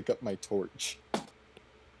and pick up my torch. What's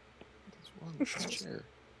wrong with this chair?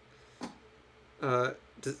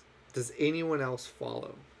 Does anyone else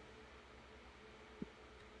follow?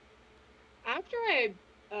 After I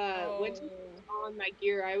went to put on my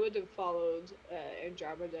gear, I would have followed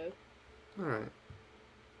Andromeda. All right.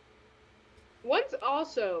 once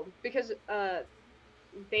also, because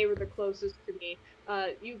they were the closest to me,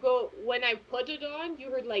 you go, when I put it on, you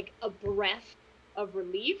heard like a breath of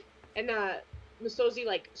relief, and Masozi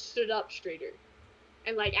like stood up straighter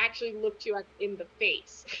and like actually looked you in the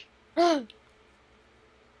face. So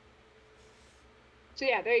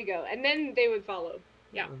yeah, there you go. And then they would follow.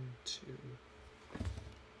 Yeah. 1, 2.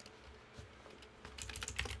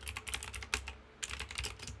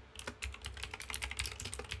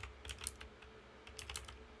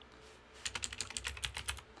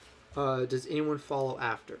 Does anyone follow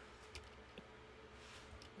after?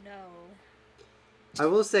 No. I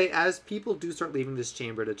will say, as people do start leaving this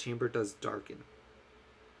chamber, the chamber does darken.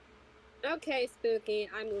 Okay, Spooky,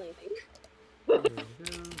 I'm leaving. There we go.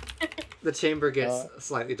 The chamber gets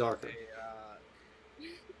slightly darker. I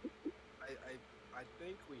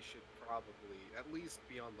think we should probably at least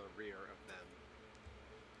be on the rear of them.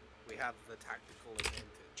 We have the tactical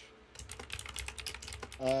advantage.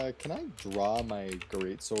 Can I draw my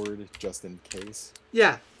greatsword just in case?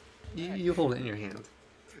 Yeah, you hold it in your hand.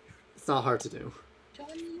 It's not hard to do.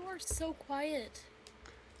 Johnny, you are so quiet.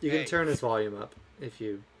 You can turn his volume up if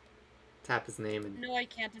you tap his name and... No, I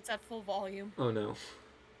can't. It's at full volume. Oh no.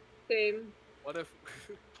 Same. What if...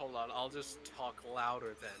 Hold on, I'll just talk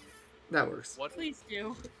louder then. That works. Please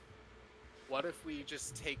do. What if we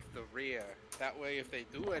just take the rear? That way, if they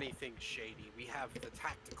do anything shady, we have the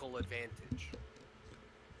tactical advantage.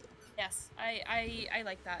 Yes, I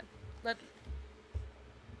like that. I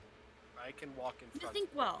can walk in front. Think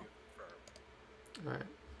well. Alright.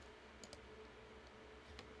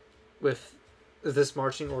 With this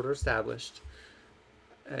marching order established,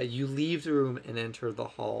 you leave the room and enter the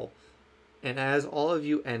hall. And as all of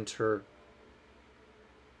you enter,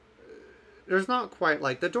 there's not quite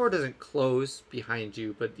like... The door doesn't close behind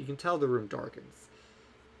you, but you can tell the room darkens.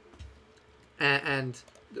 And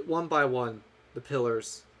one by one, the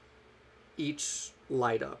pillars each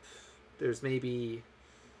light up. There's maybe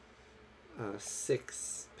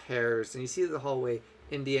 6 pairs, and you see that the hallway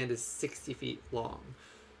in the end is 60 feet long.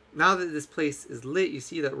 Now that this place is lit, you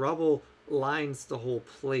see that rubble lines the whole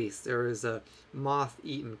place. There is a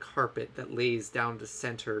moth-eaten carpet that lays down the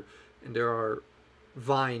center, and there are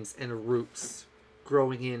vines and roots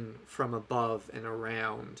growing in from above and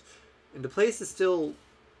around. And the place is still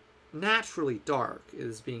naturally dark. It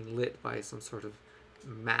is being lit by some sort of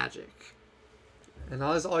magic. And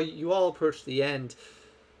as you all approach the end,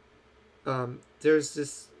 there's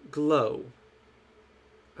this glow,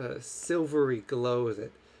 a silvery glow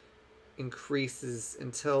that increases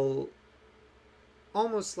until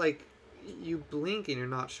almost like you blink and you're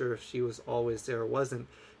not sure if she was always there or wasn't.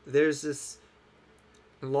 There's this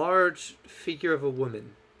large figure of a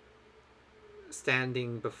woman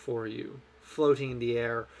standing before you, floating in the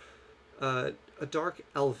air, a dark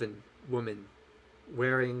elven woman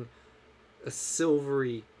wearing a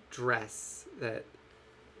silvery dress that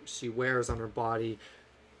she wears on her body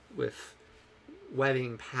with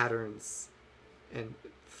webbing patterns and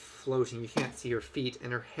floating. You can't see her feet,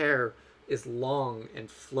 and her hair is long and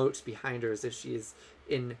floats behind her as if she is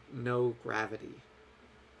in no gravity.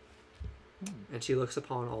 And she looks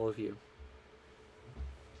upon all of you.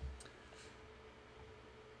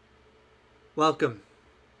 Welcome,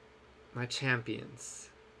 my champions.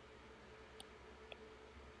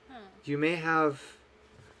 You may have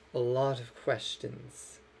a lot of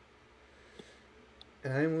questions,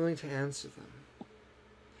 and I'm willing to answer them.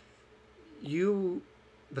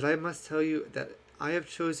 But I must tell you that I have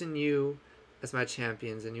chosen you as my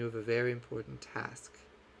champions, and you have a very important task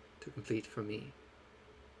to complete for me.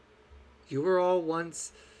 You were all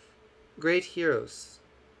once great heroes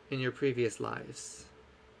in your previous lives.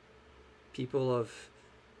 People of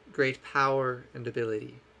great power and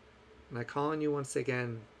ability. And I call on you once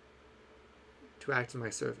again to act in my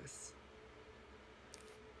service.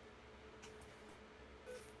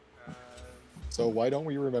 So why don't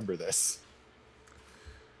we remember this?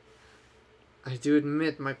 I do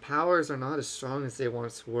admit my powers are not as strong as they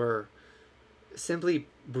once were. Simply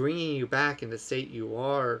bringing you back in the state you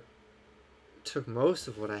are took most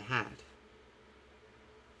of what I had.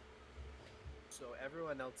 So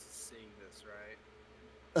everyone else is seeing this,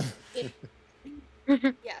 right?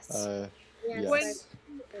 Yes. Yes.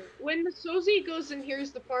 When the Sozi goes and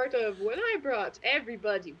hears the part of when I brought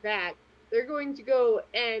everybody back, they're going to go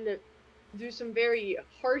and do some very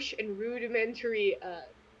harsh and rudimentary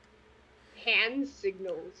hand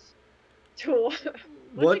signals to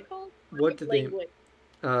what's it called? What did they?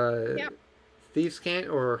 Language. Thieves' cant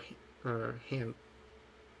or hand?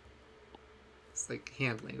 It's like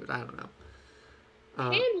hand language. I don't know.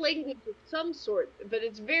 Hand language of some sort, but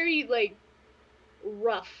it's very like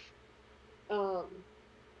rough.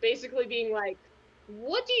 basically being like,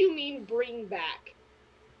 what do you mean bring back?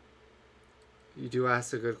 You do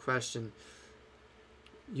ask a good question.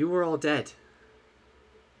 You were all dead.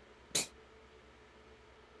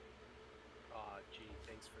 Aw, gee,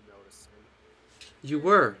 thanks for noticing. You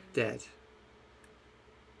were dead.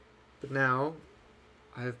 But now,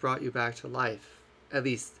 I have brought you back to life. At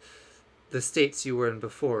least, the states you were in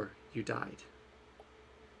before you died.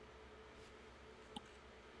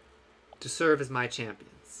 To serve as my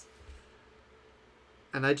champions.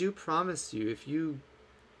 And I do promise you, if you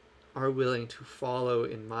are willing to follow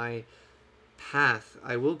in my path,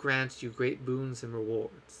 I will grant you great boons and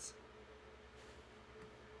rewards.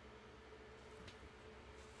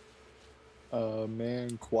 May I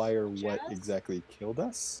inquire what Jazz? exactly killed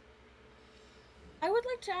us? I would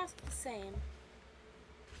like to ask the same.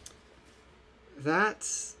 That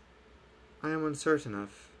I am uncertain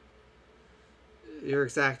of. Your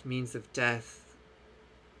exact means of death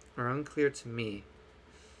are unclear to me.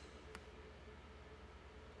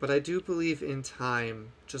 But I do believe in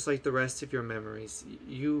time, just like the rest of your memories,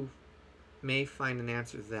 you may find an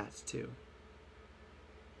answer to that too.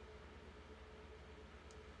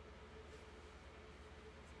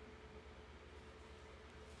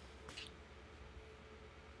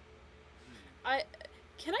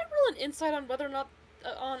 Can I roll an insight on whether or not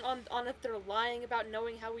on if they're lying about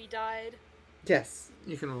knowing how we died? Yes,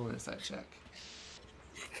 you can roll an insight check.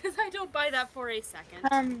 Because I don't buy that for a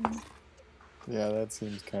second. Yeah, that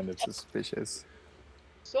seems kind of suspicious.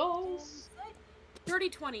 So, Dirty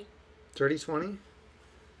 20. Dirty 20?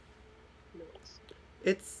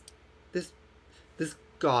 It's this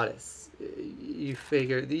goddess. You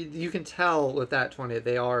figure you can tell with that 20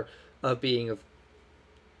 they are a being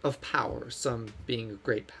of power, some being of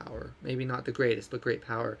great power. Maybe not the greatest, but great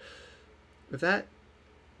power. With that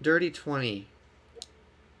dirty 20,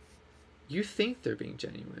 you think they're being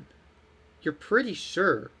genuine. You're pretty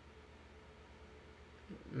sure.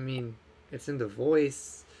 I mean, it's in the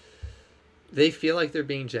voice. They feel like they're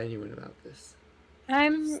being genuine about this.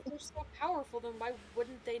 If they're so powerful, then why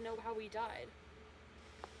wouldn't they know how we died?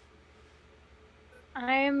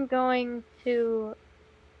 I'm going to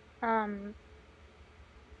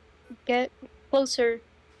get closer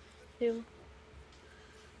to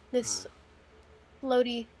this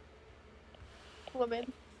floaty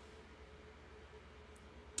woman,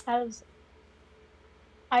 as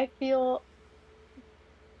I feel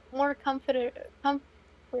more comforted. Here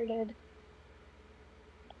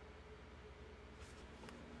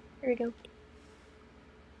we go.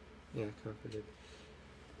 Yeah, comforted.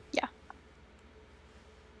 Yeah.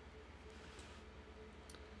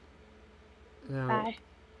 Now, Bye.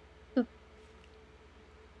 if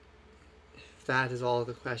that is all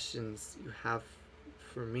the questions you have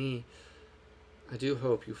for me, I do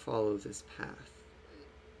hope you follow this path.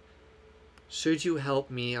 Should you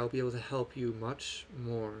help me, I'll be able to help you much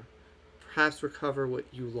more. Perhaps recover what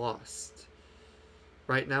you lost.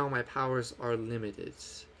 Right now, my powers are limited.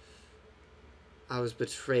 I was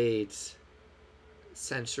betrayed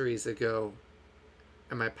centuries ago,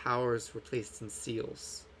 and my powers were placed in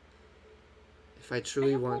seals. If I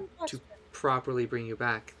truly want to properly bring you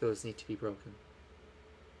back, those need to be broken.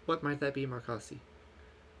 What might that be, Marcasi?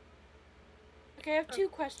 Okay, I have two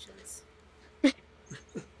questions.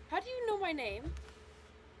 How do you know my name?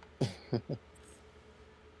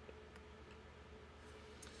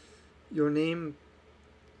 Your name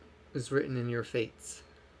is written in your fates.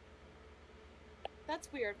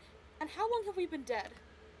 That's weird. And how long have we been dead?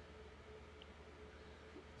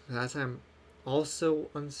 That I'm also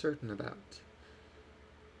uncertain about.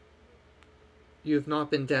 You have not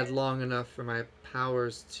been dead long enough for my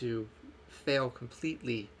powers to fail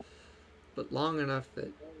completely, but long enough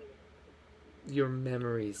that your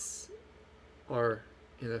memories are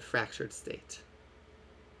in a fractured state.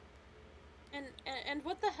 And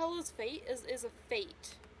what the hell is fate? Is a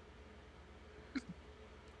fate?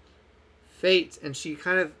 Fate, and she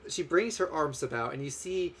brings her arms about, and you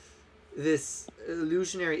see this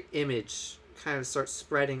illusionary image kind of start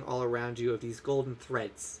spreading all around you of these golden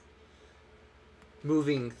threads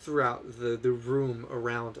moving throughout the room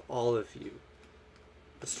around all of you.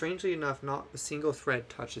 But strangely enough, not a single thread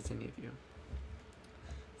touches any of you.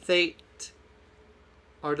 Fate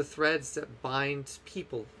are the threads that bind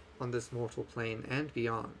people on this mortal plane and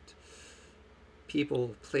beyond.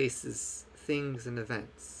 People, places, things, and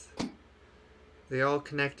events. They all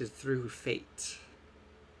connected through fate.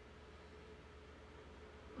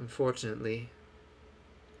 Unfortunately,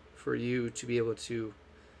 for you to be able to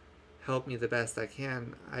help me the best I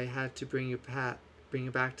can, I had to bring you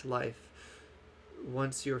back to life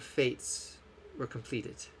once your fates were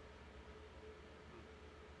completed.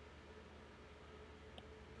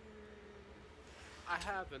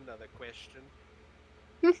 have another question.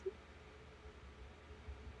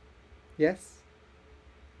 Yes?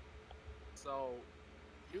 So,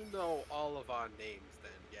 you know all of our names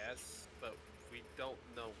then, yes? But we don't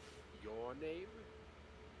know your name?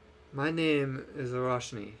 My name is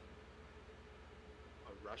Arashni.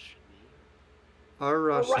 A Rushni?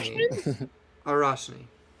 Arashni. Arashni.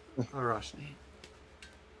 Arashni.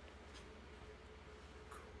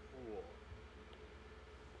 Cool.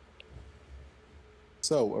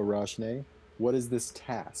 So, Arashne, what is this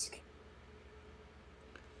task?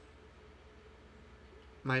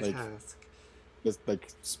 My Like- task. Just like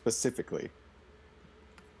specifically.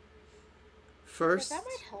 First, That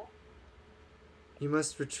might help. you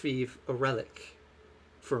must retrieve a relic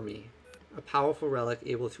for me. A powerful relic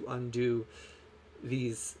able to undo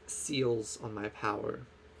these seals on my power.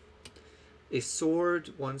 A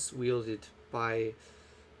sword once wielded by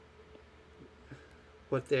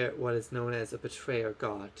what is known as a betrayer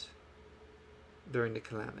god during the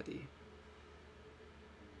calamity.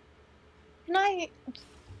 Can I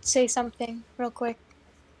say something real quick?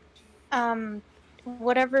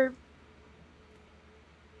 Whatever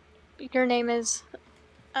your name is,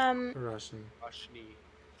 Arashni. Rushni.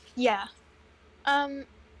 yeah.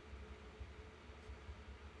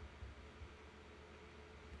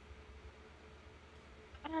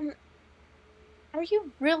 Are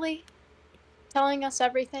you really telling us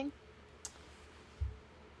everything?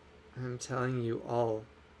 I'm telling you all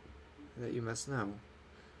that you must know.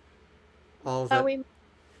 All That that we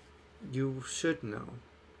you should know.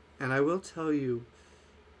 And I will tell you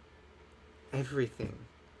everything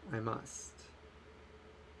I must.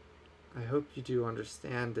 I hope you do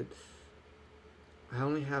understand that I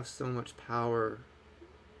only have so much power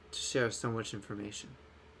to share so much information.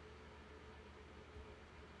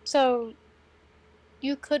 So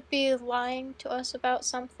you could be lying to us about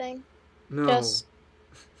something? No, Just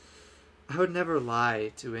I would never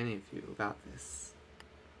lie to any of you about this.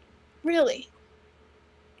 really?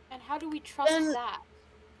 And how do we trust Then- that?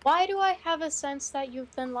 Why do I have a sense that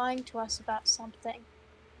you've been lying to us about something?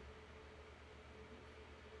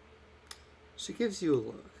 She gives you a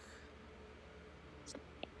look.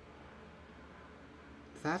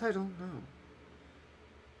 That I don't know.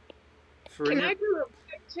 Can I do a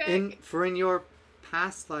quick check? in your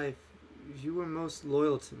past life, you were most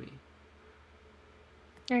loyal to me.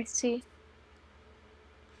 I see.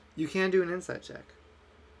 You can do an insight check.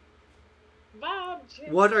 Bob,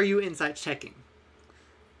 check. What are you insight checking?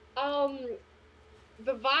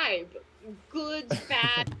 The vibe. Good,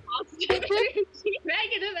 bad, positive energy,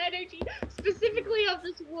 negative energy, specifically of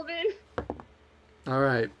this woman. All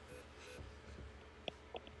right.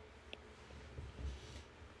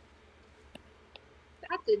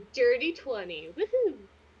 That's a dirty 20. Woohoo!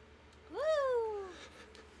 Woo!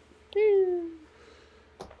 Woo.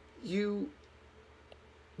 You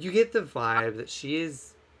get the vibe that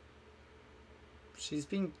she's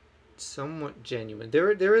being somewhat genuine.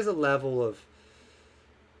 There is a level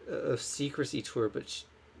of secrecy to her, but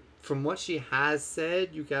from what she has said,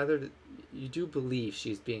 you gather that you do believe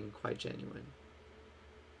she's being quite genuine.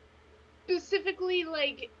 Specifically,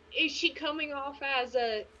 like, is she coming off as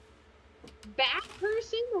a bad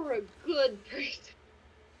person or a good person?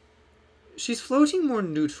 She's floating more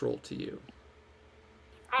neutral to you.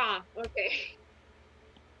 Ah, okay.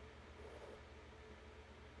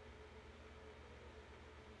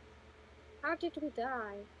 How did we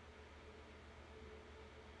die?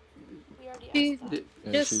 We already She- asked that.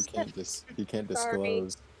 And Just- he can't Sorry.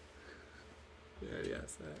 disclose. Yeah,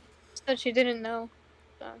 yes, that. Said she didn't know.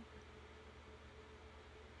 So.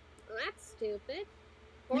 Well, that's stupid.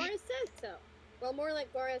 Gora says so. Well, more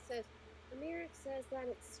like Gora says, Amira says that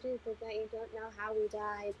it's stupid that you don't know how we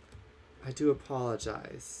died. I do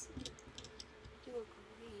apologize. Do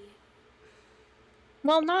agree.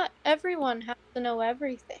 Well, not everyone has to know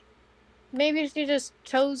everything. Maybe she just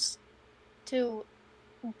chose to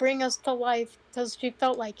bring us to life because she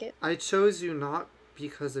felt like it. I chose you not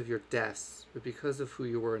because of your deaths, but because of who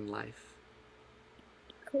you were in life.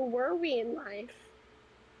 Who were we in life?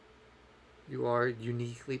 You are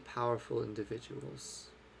uniquely powerful individuals.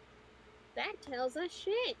 That tells us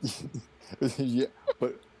shit. Yeah,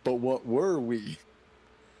 but what were we?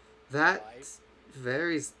 That Life.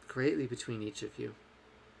 varies greatly between each of you.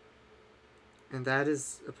 And that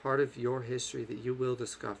is a part of your history that you will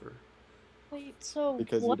discover. Wait, so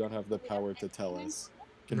Because you what? don't have the power to tell us.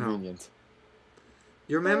 No. Convenient.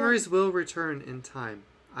 Your memories will return in time.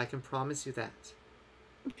 I can promise you that.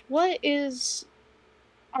 What is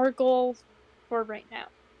our goal for right now?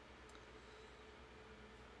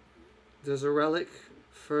 There's a relic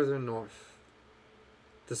further north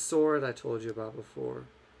the sword I told you about before,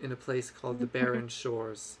 in a place called the Barren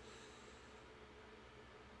Shores.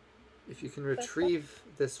 If you can retrieve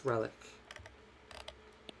this relic,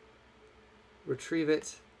 retrieve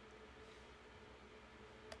it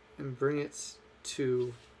and bring it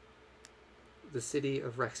to the city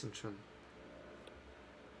of Rexentrum,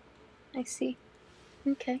 I see.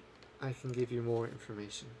 Okay. I can give you more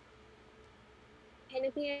information. Can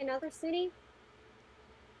it be another city?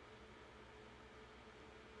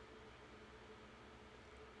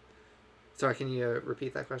 Sorry, can you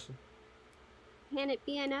repeat that question? Can it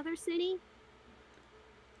be another city?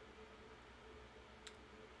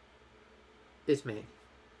 It may.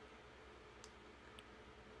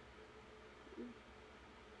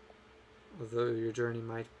 Although your journey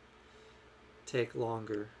might take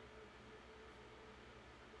longer,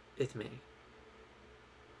 it may.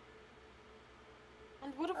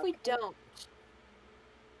 And what if we don't?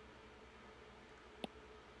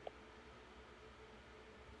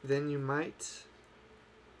 Then you might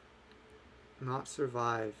not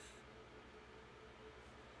survive.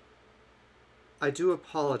 I do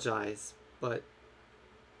apologize, but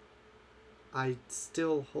I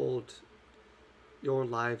still hold your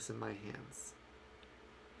lives in my hands.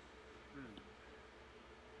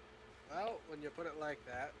 Well, when you put it like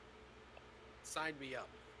that, sign me up.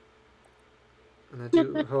 And I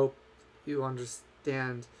do hope you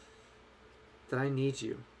understand that I need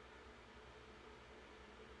you.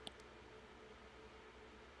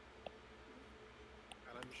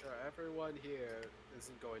 And I'm sure everyone here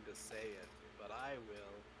isn't going to say it, but I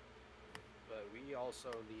will. But we also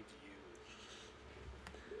need you.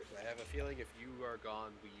 I have a feeling if you are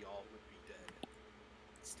gone, we all would be dead.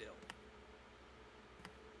 Still.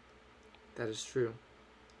 That is true.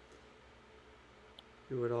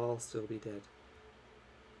 You would all still be dead.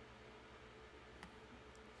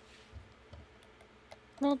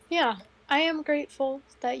 Well, yeah. I am grateful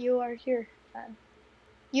that you are here, then.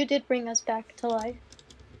 You did bring us back to life.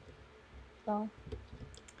 So,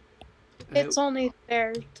 it's only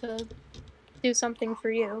fair to do something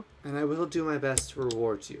for you. And I will do my best to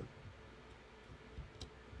reward you.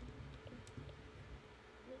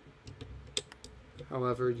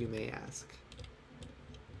 However you may ask.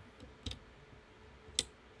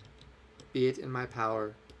 Be it in my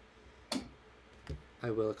power,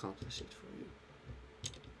 I will accomplish it for you.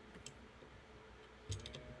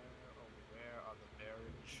 Where are the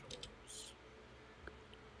barren shores?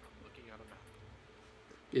 I'm looking at a map.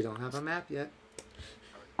 You don't have a map yet.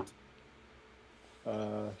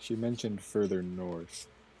 She mentioned further north.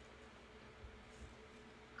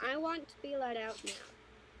 I want to be let out now.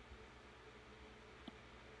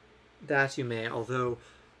 That you may, although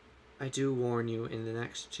I do warn you, in the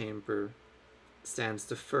next chamber stands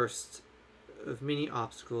the first of many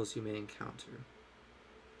obstacles you may encounter.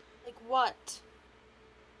 Like what?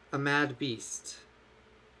 A mad beast.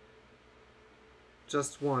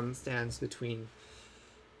 Just one stands between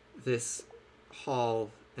this hall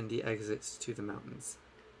and the exits to the mountains.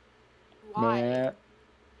 Why? Meh.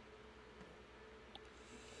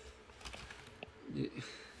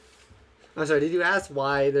 I'm sorry, did you ask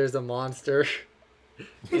why there's a monster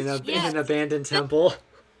in an abandoned temple?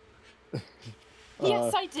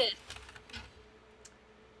 Yes, I did.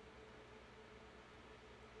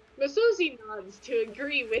 Masozi nods to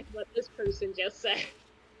agree with what this person just said.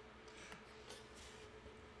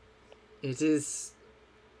 It is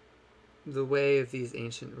the way of these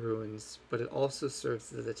ancient ruins, but it also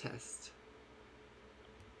serves as a test.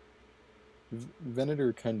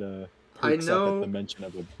 Venator kind of I perks up know- at the mention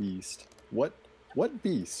of a beast. What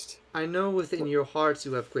beast? I know within your hearts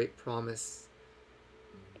you have great promise,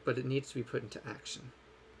 but it needs to be put into action.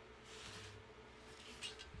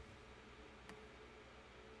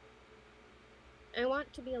 I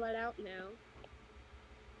want to be let out now.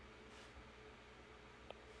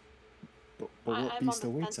 But I'm what on beast the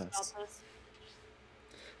awaits fence us? about this.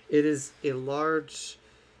 It is a large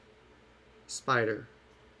spider.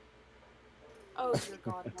 Oh dear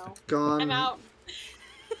God, no. Gone. I'm out.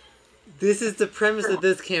 This is the premise of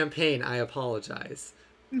this campaign. I apologize.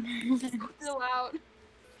 Still out.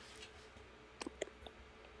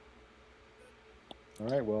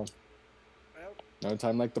 Alright, well, Well, no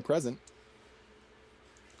time like the present.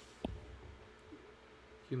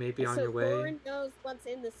 You may be on so your way. Goran knows what's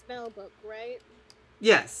in the spell book, right?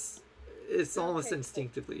 Yes. It's almost Okay, cool.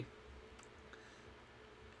 instinctively.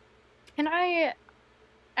 Can I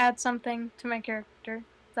add something to my character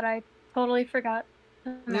that I totally forgot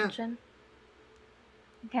to mention?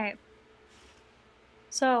 Okay.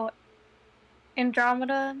 So,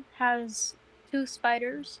 Andromeda has two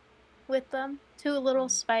spiders with them, two little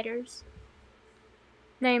spiders.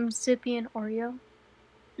 named Zippy and Oreo.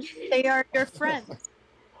 They are your friends.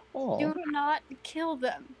 Oh, Do not kill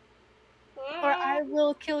them, or I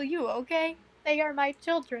will kill you, okay? They are my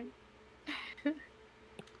children.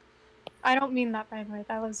 I don't mean that, by the way.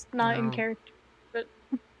 That was not in No. character. But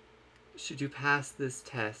Should you pass this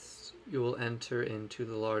test, you will enter into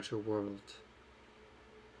the larger world.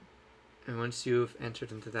 And once you have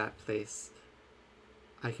entered into that place,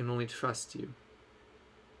 I can only trust you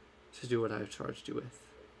to do what I've charged you with.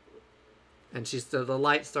 And the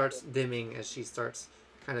light starts dimming as she starts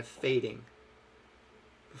kind of fading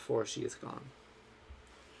before she is gone.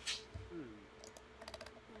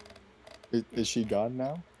 is she gone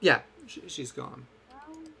now? Yeah, she's gone.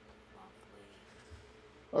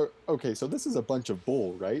 Okay, so this is a bunch of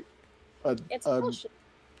bull, right? It's bullshit.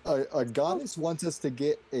 A goddess wants us to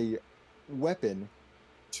get a weapon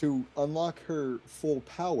to unlock her full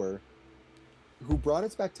power, who brought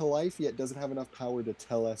us back to life yet doesn't have enough power to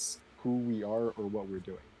tell us who we are or what we're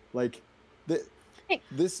doing. Like,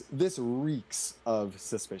 this reeks of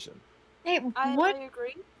suspicion. hey, I what?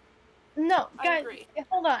 agree. No, I guys, agree.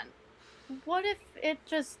 hold on. What if it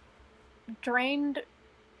just drained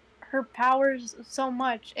her powers so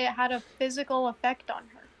much it had a physical effect on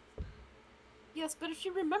her? Yes, but if she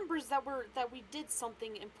remembers that we did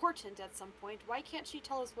something important at some point, why can't she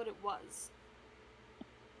tell us what it was?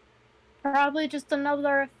 Probably just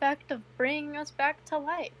another effect of bringing us back to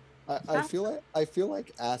life. I feel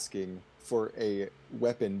like asking for a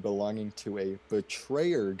weapon belonging to a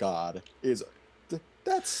betrayer god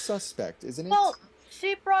that's suspect, isn't it? Well,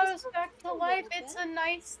 she brought us back to life. It's a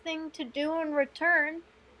nice thing to do in return.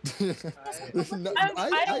 No, I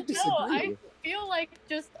I don't disagree. know. I feel like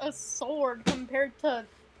just a sword compared to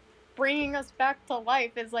bringing us back to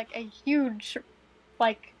life is like a huge,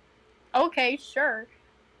 like, okay, sure.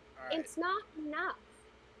 Alright, It's not enough.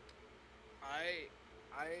 I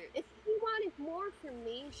If she wanted more from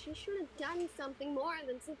me, she should have done something more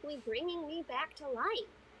than simply bringing me back to life.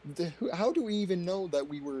 How do we even know that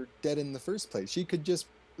we were dead in the first place? She could just,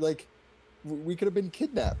 like, we could have been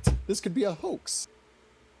kidnapped. This could be a hoax.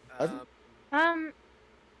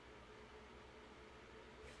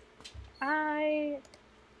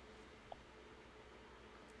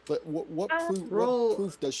 But what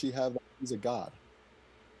proof does she have that he's a god?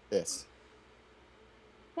 Yes.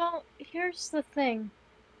 Well, here's the thing.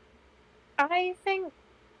 I think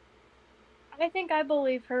I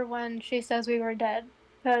believe her when she says we were dead,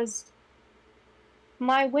 because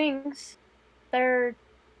my wings, they're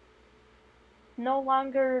no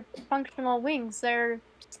longer functional wings, they're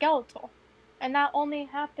skeletal. And that only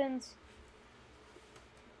happens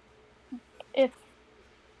if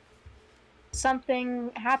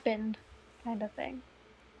something happened, kind of thing.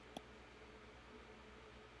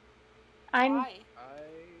 Why? I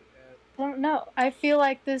don't know. I feel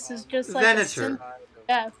like this is just like a simple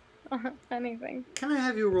death. Anything. Can I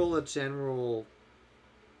have you roll a general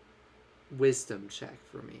wisdom check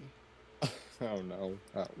for me? Oh no,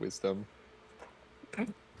 not wisdom.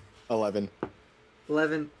 11.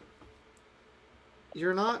 11.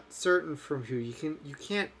 You're not certain from who.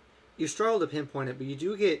 You struggle to pinpoint it, but you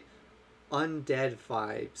do get undead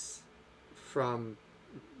vibes from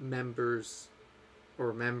members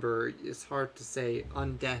or member. It's hard to say.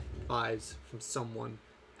 Undead vibes from someone,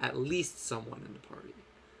 at least someone in the party.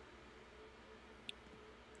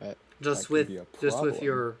 Just with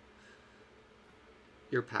your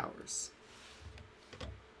powers.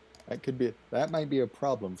 That might be a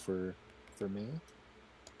problem for me.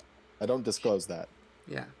 I don't disclose that.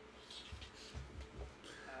 Yeah.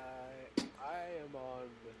 I am on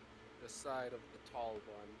the side of the tall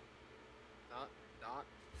one. Not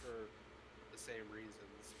for the same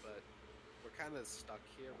reasons, but we're kind of stuck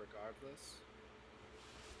here regardless.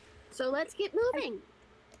 So let's get moving.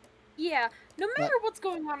 Yeah, no matter what's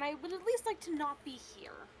going on, I would at least like to not be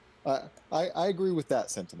here. I agree with that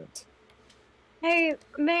sentiment. Hey,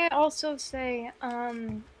 may I also say,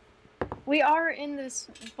 we are in this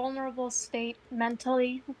vulnerable state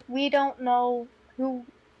mentally. We don't know who,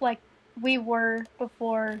 we were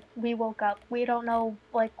before we woke up. We don't know,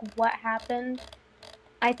 what happened.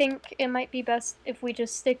 I think it might be best if we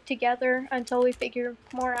just stick together until we figure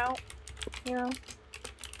more out, you know?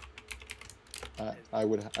 I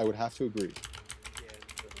would have to agree.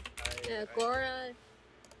 Gora,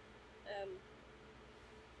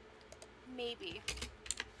 maybe.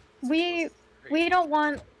 We don't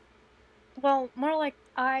want, well, more like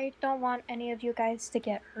I don't want any of you guys to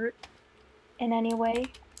get hurt in any way.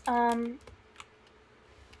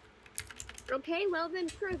 Okay, well then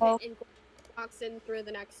prove it, and walks in through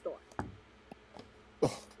the next door.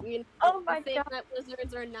 You know, Oh my the thing God. that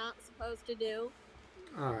wizards are not supposed to do.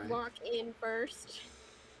 All right. walk in first.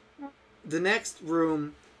 The next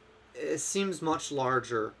room, it seems much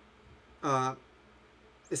larger.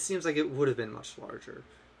 It seems like it would have been much larger.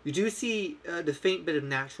 You do see the faint bit of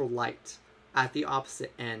natural light at the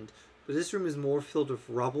opposite end, but this room is more filled with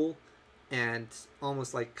rubble and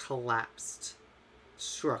almost like collapsed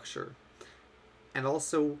structure. And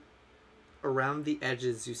also, around the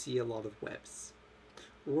edges, you see a lot of webs.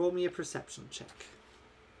 Roll me a perception check.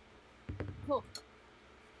 Cool.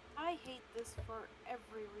 I hate this for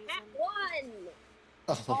every reason. At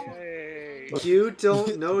 1! Oh, Yay! You don't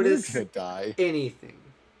you're notice gonna die. anything.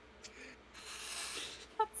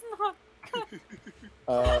 That's not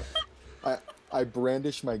good. I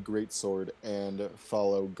brandish my greatsword and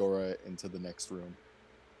follow Gora into the next room.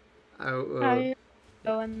 I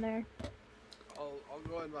go in there. I'll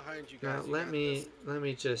go in behind you Now guys. You let got me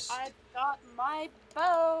this. just I've got my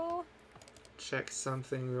bow. check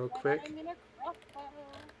something real and quick. I'm in a crossbow.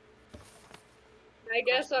 I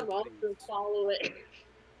guess I'm also follow it.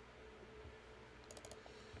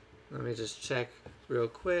 Let me just check real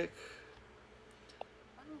quick.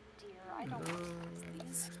 Oh dear, I don't want to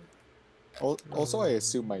use these. Also, I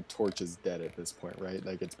assume my torch is dead at this point, right?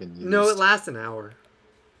 Like it's been used. No, it lasts an hour.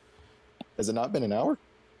 Has it not been an hour?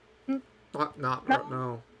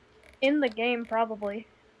 No. In the game, probably.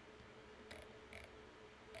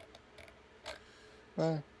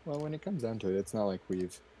 Well, when it comes down to it, it's not like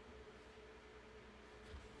we've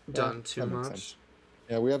Done too that makes much. sense.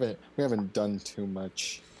 Yeah, we haven't done too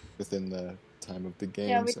much within the time of the game.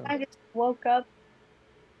 Yeah, we so. kind of just woke up,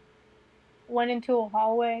 went into a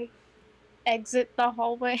hallway, exit the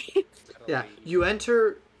hallway. Yeah, you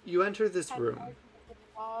enter this room.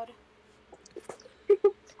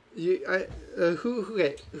 Who's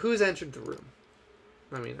entered the room?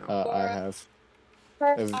 Let me know. I have.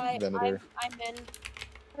 Venator. I'm in.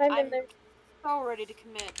 I'm I'm in there. so ready to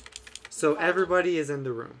commit. So everybody is in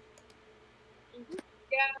the room.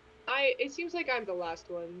 It seems like I'm the last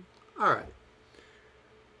one. All right.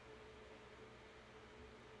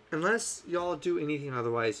 Unless y'all do anything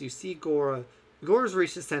otherwise, you see Gora. Gora's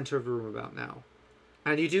reached the center of the room about now,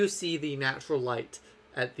 and you do see the natural light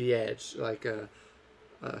at the edge, like a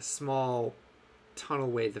small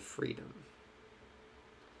tunnelway to freedom.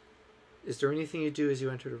 Is there anything you do as you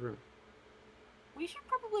enter the room? We should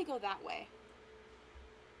probably go that way.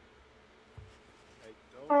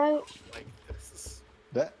 I don't like this.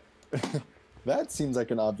 That seems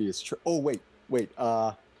like an obvious oh wait.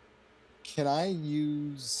 Can I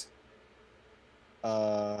use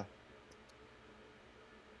can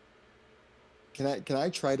I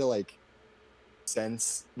try to like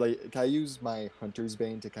sense, like, can I use my Hunter's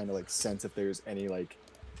Bane to kind of like sense if there's any like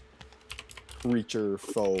creature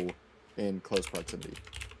foe in close proximity?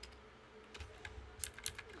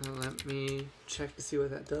 Let me check to see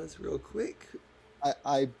what that does real quick.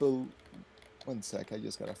 One sec, I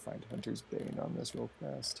just gotta find Hunter's Bane on this real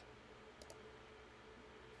fast.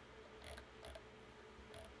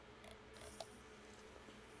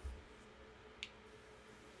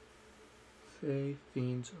 Fae,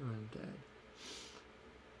 fiends, or undead.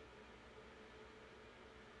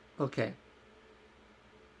 Okay.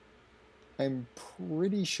 I'm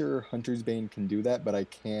pretty sure Hunter's Bane can do that, but I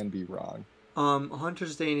can be wrong.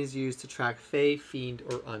 Hunter's Bane is used to track Fae, fiend,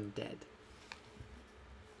 or undead.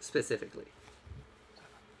 Specifically.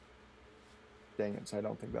 Dang it, so I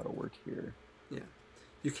don't think that'll work here. Yeah.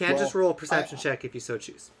 You can just roll a perception check if you so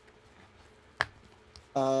choose.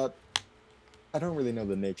 I don't really know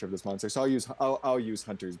the nature of this monster, so I'll use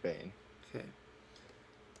Hunter's Bane. Okay.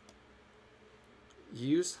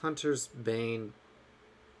 Use Hunter's Bane.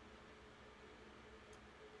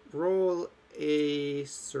 Roll a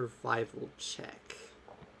survival check.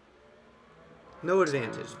 No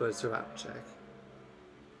advantage, but a survival check.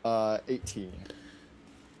 18.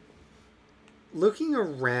 Looking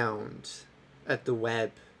around at the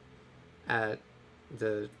web, at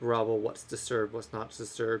the rubble, what's disturbed, what's not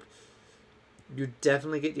disturbed, you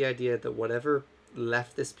definitely get the idea that whatever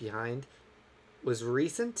left this behind was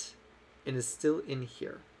recent and is still in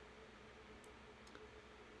here.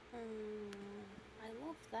 I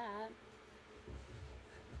love that.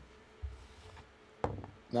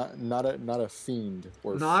 Not a fiend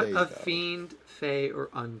or Not fae, a though. fiend, fae, or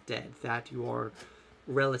undead. That you are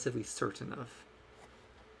relatively certain of.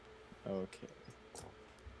 Okay.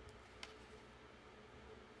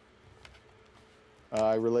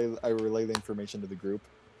 I relay the information to the group.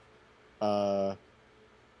 I'm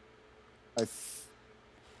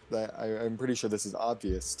pretty sure this is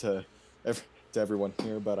obvious to everyone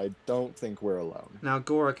here, but I don't think we're alone. Now,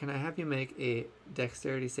 Gora, can I have you make a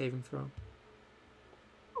dexterity saving throw?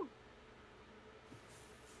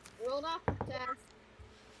 rolled off the desk.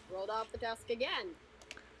 Rolled off the desk again.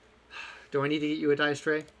 Do I need to get you a dice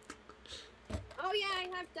tray? Oh yeah, I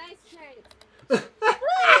have dice trays.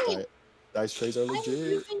 Dice trays are I was legit.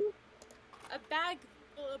 using a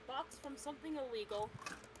box from something illegal.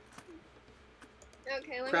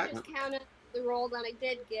 Okay, let Crack. me just count up the roll that I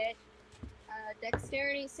did get.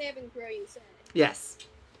 Dexterity saving throw, you said. Yes.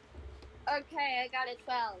 Okay, I got a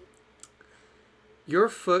 12. Your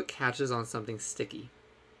foot catches on something sticky.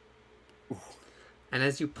 And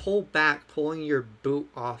as you pull back, pulling your boot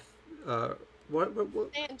off, what?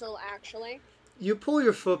 Sandal, actually. You pull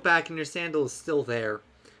your foot back and your sandal is still there.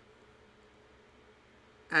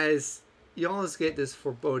 As you almost get this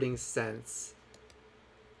foreboding sense.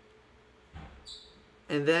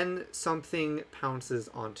 And then something pounces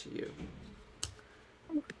onto you.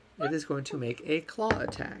 It is going to make a claw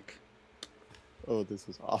attack. Oh, this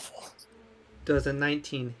is awful. Does a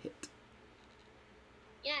 19 hit?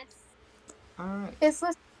 Yes. Alright. Is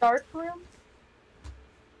this dark room?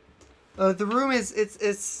 The room is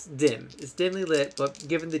it's dim. It's dimly lit, but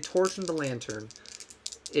given the torch and the lantern,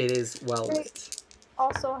 it is well lit.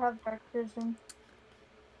 Also have dark vision.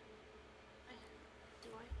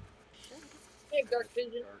 I have dark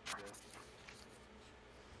vision. Darkness.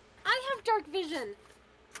 I have dark vision.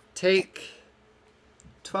 Take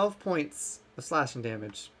 12 points of slashing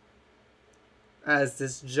damage as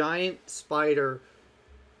this giant spider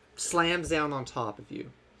slams down on top of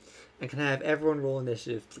you. And can I have everyone roll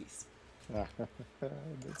initiative, please?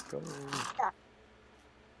 Let's go.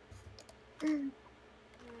 I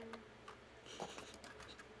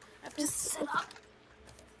have to sit up.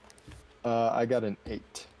 I got an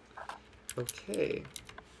 8. Okay.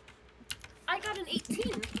 I got an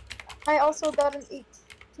 18. I also got an 18.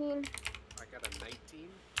 I got a 19.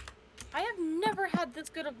 I have never had this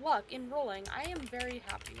good of luck in rolling. I am very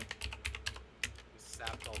happy. We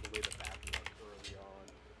sapped all the way to bad luck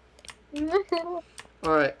early on.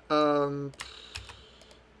 Alright,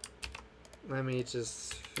 let me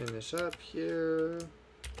just finish up here.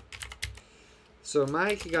 So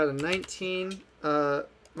Mike, you got a 19.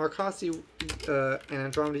 Marcossi and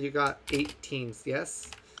Andromeda, you got 18s, yes?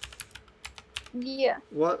 Yeah.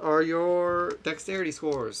 What are your dexterity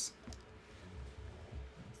scores?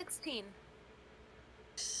 16.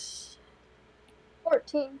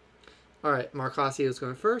 14. Alright, Marcossi is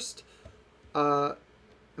going first.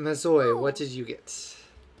 Mazoy, what did you get?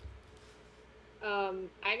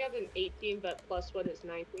 I got an 18, but plus 1 is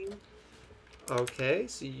 19. Okay,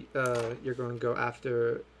 so you're going to go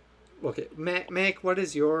after... Okay, Mac, what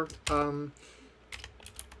is your... I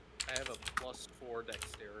have a +4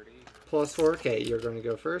 dexterity. +4? Okay, you're going to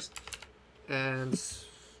go first. And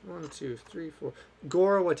 1, 2, 3, 4...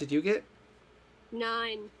 Gora, what did you get?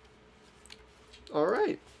 9.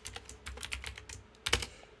 Alright.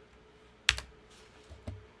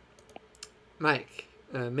 Mike,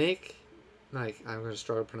 Mike, I'm going to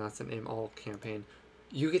start to pronounce the name all campaign.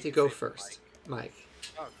 You get to go first. Mike.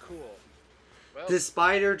 Oh, cool. Well, The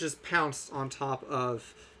spider just pounced on top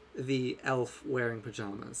of the elf wearing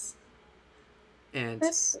pajamas. And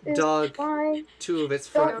This is dug fine. 2 of its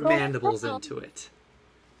front Don't go mandibles wrong. into it.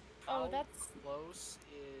 Oh, how that's- close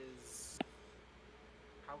is...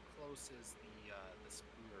 How close is the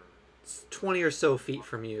spear? It's 20 or so feet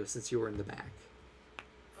from you since you were in the back.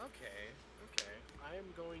 Okay. I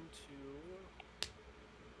am going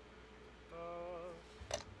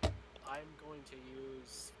to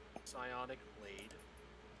use Psionic Blade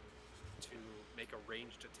to make a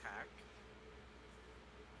ranged attack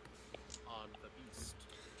on the beast.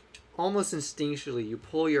 Almost instinctually, you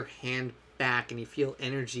pull your hand back and you feel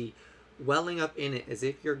energy welling up in it as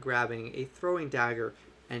if you're grabbing a throwing dagger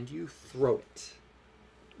and you throw it.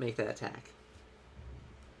 Make that attack.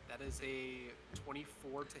 That is a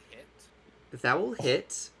 24 to hit. That will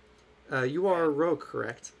hit. You are a rogue,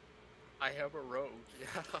 correct? I have a rogue,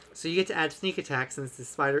 yeah. So you get to add sneak attack since the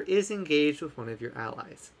spider is engaged with one of your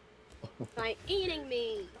allies. By eating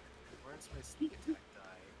me. Where's my sneak attack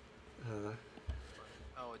die?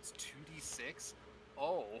 Oh, it's 2d6?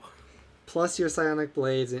 Oh. Plus your psionic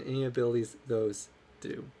blades and any abilities those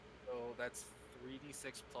do. So that's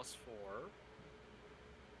 3d6 plus 4.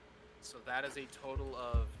 So that is a total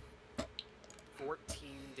of 14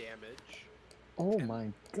 damage. Oh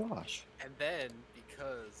my gosh. And then,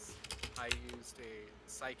 because I used a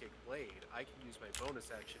psychic blade, I can use my bonus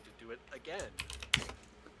action to do it again.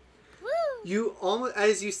 Woo! You almost,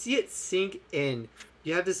 as you see it sink in,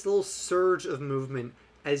 you have this little surge of movement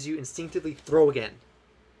as you instinctively throw again.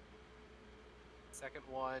 Second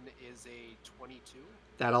one is a 22.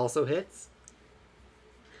 That also hits.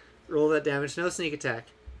 Roll that damage. No sneak attack,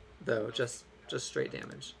 though. Just straight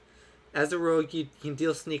damage. As a rogue, you can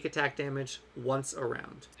deal sneak attack damage once a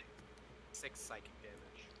round. 6 psychic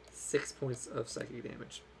damage. 6 points of psychic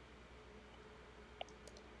damage.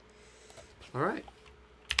 Alright.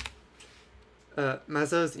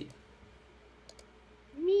 Mazozi.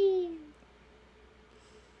 Me.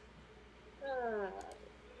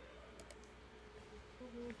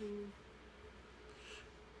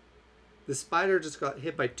 The spider just got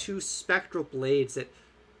hit by 2 spectral blades that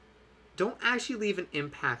don't actually leave an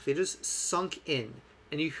impact. They just sunk in,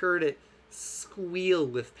 and you heard it squeal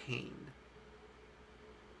with pain.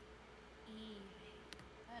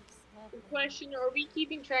 That's lovely. Question: are we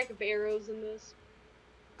keeping track of arrows in this?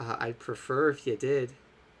 I'd prefer if you did.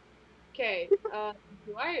 Okay. How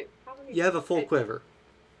many? You have a full quiver.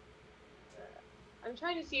 I'm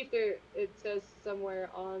trying to see if it says somewhere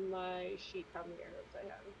on my sheet how many arrows I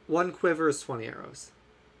have. 1 quiver is 20 arrows.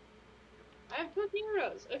 I have 20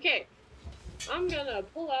 arrows. Okay. I'm gonna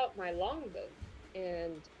pull out my longbow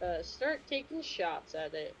and start taking shots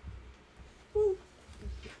at it. Woo.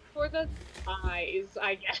 For the eyes,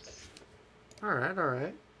 I guess. Alright,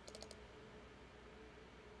 alright.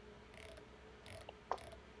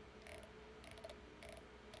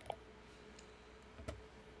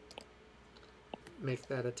 Make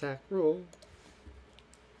that attack roll.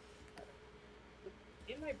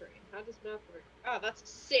 In my brain, how does math work? Oh, that's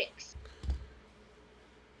 6.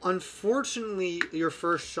 Unfortunately, your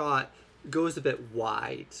first shot goes a bit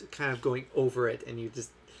wide, kind of going over it, and you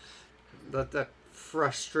just let that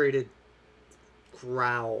frustrated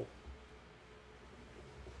growl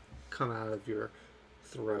come out of your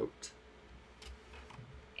throat.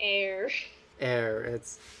 Air.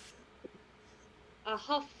 It's A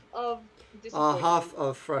huff of a disappointment. huff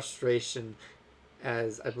of frustration,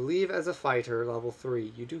 as I believe as a fighter, level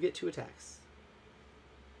 3, you do get 2 attacks.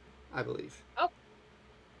 I believe.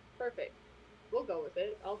 Perfect. We'll go with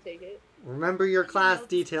it. I'll take it. Remember your class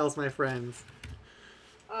details, my friends.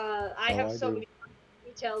 I have I so do. many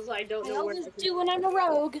details I don't I know where always to do when I'm a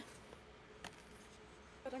rogue.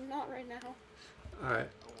 But I'm not right now. Alright.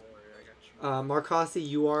 Don't worry, I got you. Marcossi,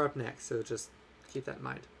 you are up next, so just keep that in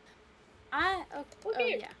mind. Okay. Oh,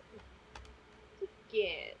 Okay. yeah.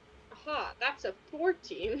 Again. Aha, that's a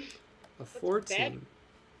 14. A 14.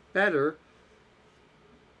 Better.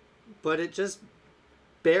 But it just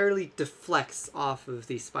barely deflects off of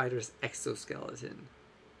the spider's exoskeleton.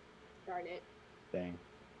 Darn it. Dang.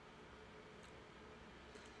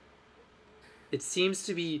 It seems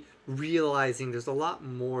to be realizing there's a lot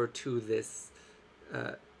more to this.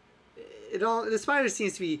 The spider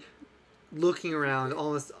seems to be looking around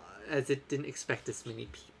almost as it didn't expect this many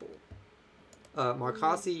people.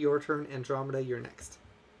 Marcossi, your turn. Andromeda, you're next.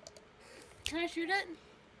 Can I shoot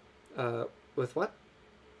it? With what?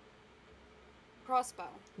 Crossbow.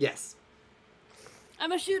 Yes. I'm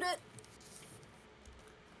gonna shoot it.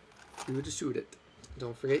 You to shoot it.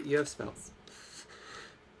 Don't forget you have spells.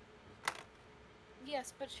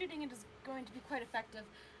 Yes, but shooting it is going to be quite effective.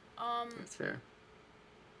 That's fair.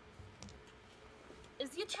 Is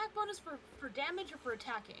the attack bonus for damage or for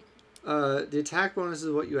attacking? The attack bonus is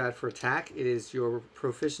what you add for attack. It is your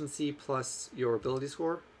proficiency plus your ability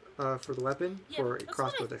score for the weapon for that's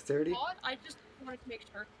crossbow what I dexterity. thought. I just wanted to make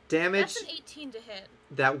sure. Damage That's an 18 to hit.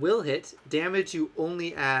 that will hit. Damage you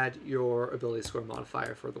only add your ability score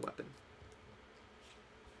modifier for the weapon.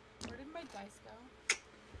 Where did my dice go?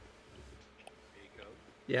 There you go.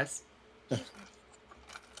 Yes, What did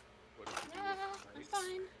you do Yeah, with I'm dice?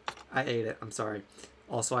 fine. I ate it. I'm sorry.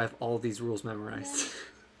 Also, I have all these rules memorized.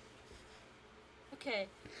 Okay.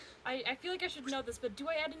 I feel like I should know this, but do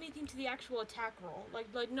I add anything to the actual attack roll? Like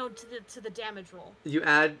no, to the damage roll. You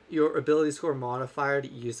add your ability score modifier to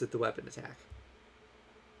use with the weapon attack.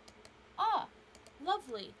 Ah,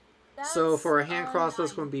 lovely. So for a hand That's, crossbow,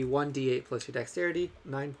 it's 9. going to be 1d8 plus your dexterity.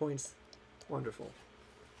 9 points. Wonderful.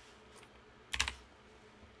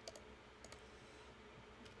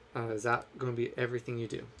 Is that going to be everything you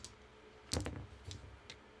do?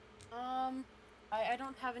 I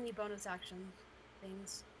don't have any bonus action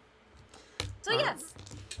things. So Alright. yes.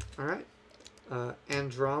 All right.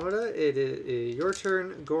 Andromeda, it is your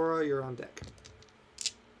turn. Gora, you're on deck.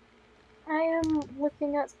 I am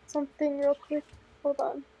looking at something real quick. Hold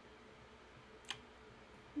on.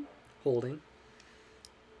 Holding.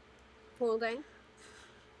 Holding.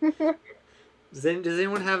 Does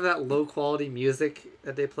anyone have that low quality music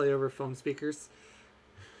that they play over phone speakers?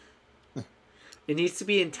 It needs to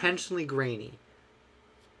be intentionally grainy.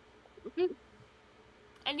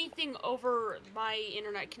 Anything over my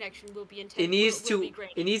internet connection will be It needs will to be great,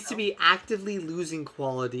 it needs to so. be actively losing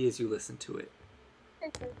quality as you listen to it.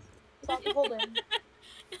 Stop holding.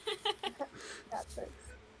 That fix.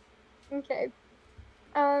 Okay.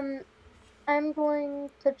 I'm going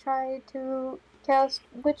to try to cast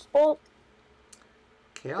Witch Bolt.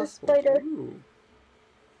 Chaos The Bolt. spider. Ooh.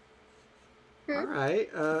 Hmm? Alright,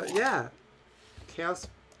 yeah. Chaos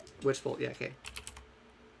Witch Bolt, yeah, okay.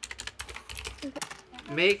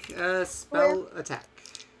 Make a spell attack.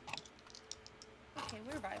 Okay,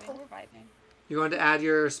 we're vibing. We're vibing. You're going to add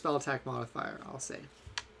your spell attack modifier, I'll say.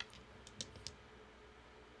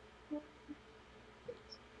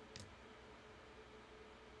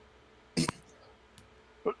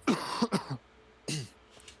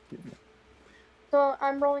 So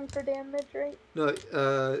I'm rolling for damage, right? No,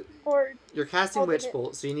 Or you're casting roll to Witch hit.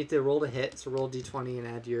 Bolt, so you need to roll to hit. So roll d20 and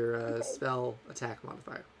add your Okay. spell attack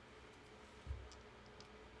modifier.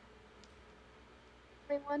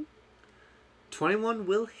 21. 21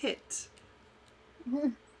 will hit.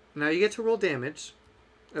 Now you get to roll damage,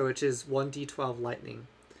 which is 1d12 lightning.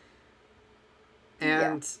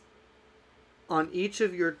 And on each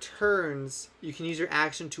of your turns, you can use your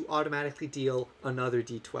action to automatically deal another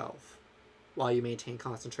d12 while you maintain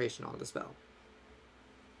concentration on the spell.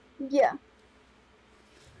 Yeah.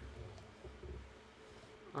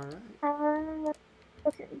 Alright.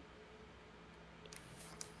 Okay.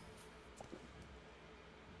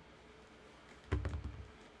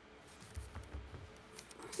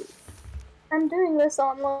 I'm doing this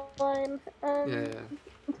online. Yeah.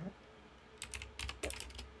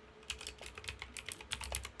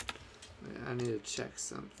 I need to check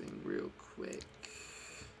something real quick.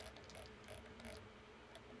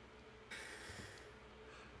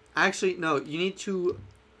 Actually, no, you need to,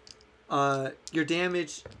 your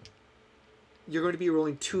damage, you're going to be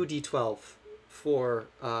rolling 2d12 for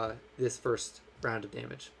this first round of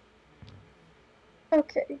damage.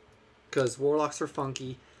 Okay. Because warlocks are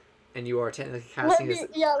funky, and you are technically casting this.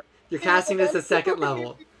 Yeah. You're casting this at second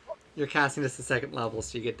level. You're casting this at second level,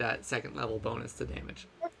 so you get that second level bonus to damage.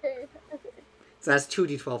 Okay. So that's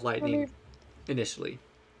 2d12 lightning initially.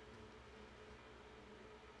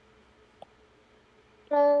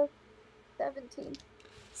 17.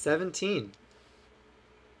 17.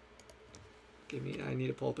 I need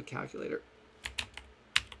to pull up a calculator.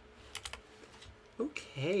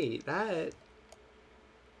 Okay, that.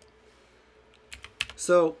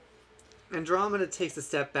 So, Andromeda takes a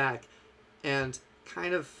step back, and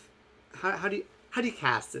kind of, how do you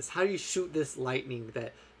cast this? How do you shoot this lightning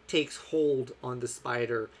that takes hold on the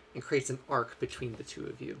spider and creates an arc between the two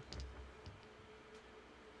of you?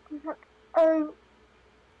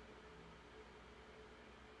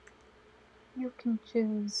 You can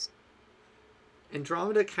choose.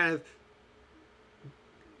 Andromeda kind of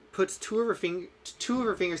puts two of her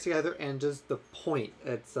fingers together and does the point.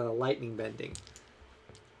 It's lightning bending,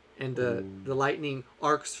 and the lightning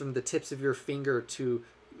arcs from the tips of your finger to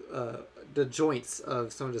the joints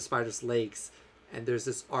of some of the spider's legs, and there's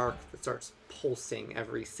this arc that starts pulsing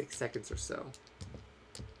every 6 seconds or so.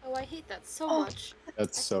 Oh, I hate that so much.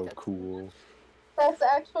 That's so cool. That's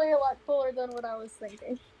actually a lot cooler than what I was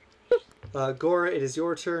thinking. Gora, it is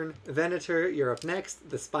your turn. Venator, you're up next.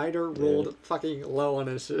 The spider rolled fucking low on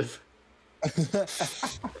initiative.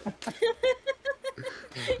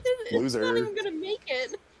 Loser. It's not even gonna make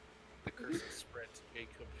it. The curse of sprint,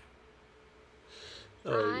 Jacob.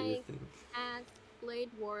 I add Blade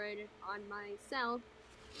Ward on myself,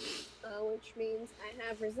 which means I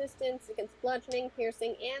have resistance against bludgeoning,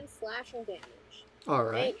 piercing, and slashing damage. All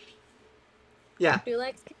right. Right? Yeah. Do you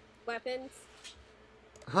like weapons?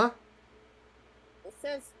 Huh? It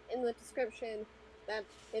says in the description that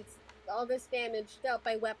it's all this damage dealt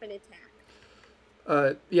by weapon attack.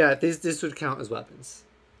 Yeah, this would count as weapons.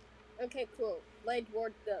 Okay, cool. Blade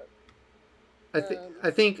Ward go.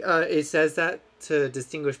 I think it says that to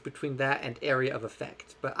distinguish between that and area of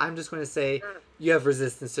effect. But I'm just going to say you have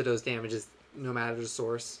resistance to those damages no matter the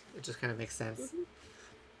source. It just kind of makes sense.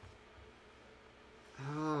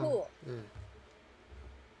 Oh, Cool. yeah.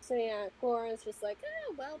 So yeah, Gora's just like,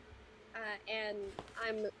 oh, well, and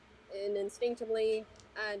I'm instinctively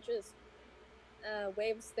just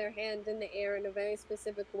waves their hand in the air in a very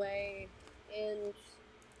specific way, and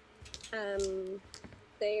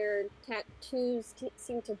their tattoos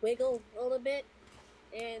seem to wiggle a little bit,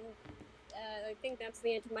 and I think that's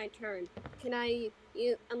the end of my turn. Can I,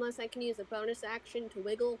 unless I can use a bonus action to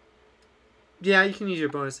wiggle? Yeah, you can use your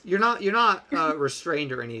bonus. You're not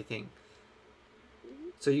restrained or anything.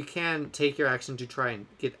 So you can take your action to try and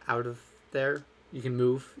get out of there. You can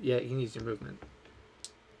move. Yeah, you can use your movement.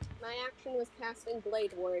 My action was casting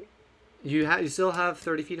Blade Ward. You still have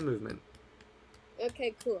 30 feet of movement.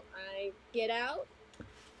 Okay, cool. I get out.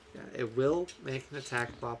 Yeah, it will make an attack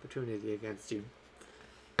of opportunity against you.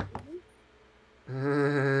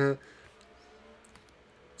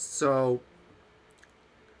 So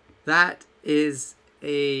that is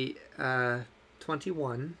a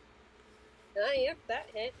 21 Yep, that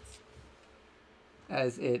hits.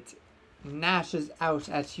 as it gnashes out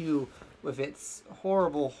at you with its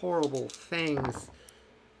horrible, horrible fangs.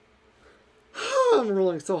 I'm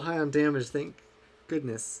rolling so high on damage, thank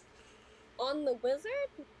goodness. On the wizard?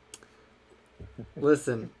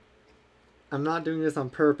 Listen, I'm not doing this on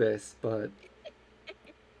purpose, but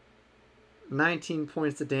 19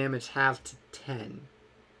 points of damage halved to 10.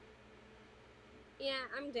 Yeah,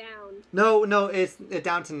 I'm down. No, it's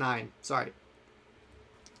down to 9. Sorry.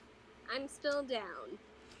 I'm still down.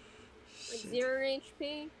 Like Shit. 0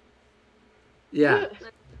 HP? Yeah,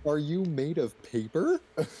 Are you made of paper?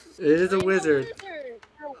 it is a I'm wizard.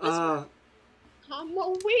 I'm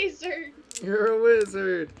a wizard. You're a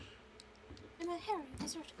wizard. And a hairy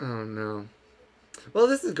wizard. Oh no. Well,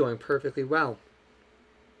 this is going perfectly well.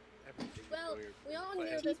 Everything's Well, going we all plan.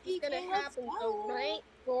 knew this was gonna happen, though, right?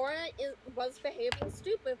 Gora was behaving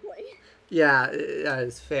stupidly. Yeah, that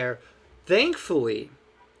is fair. Thankfully,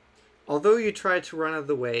 although you tried to run out of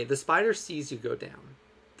the way, the spider sees you go down.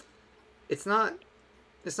 It's not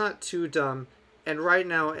too dumb, and right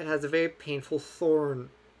now it has a very painful thorn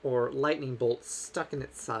or lightning bolt stuck in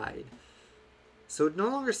its side. So it no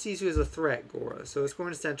longer sees you as a threat, Gora, so it's going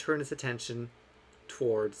to instead turn its attention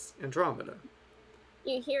towards Andromeda.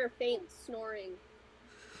 You hear faint snoring.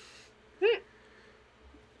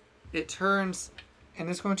 It turns and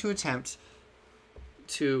is going to attempt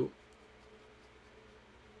to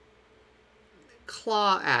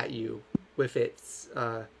claw at you with its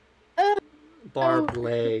barbed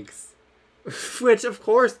legs, which of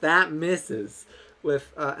course that misses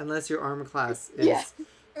with unless your armor class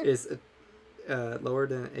is lower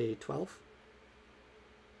than a 12.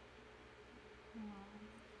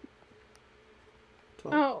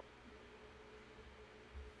 12. Oh.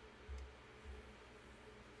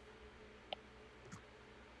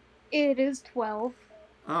 It is 12.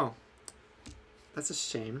 Oh, that's a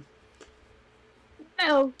shame.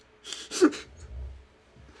 No.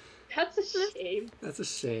 That's a shame. That's a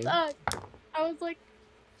shame. I was like,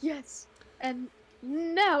 yes. And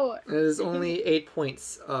no. It is only 8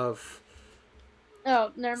 points of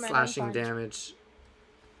Oh, never mind. I'm slashing fine. damage.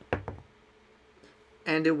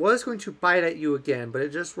 And it was going to bite at you again, but it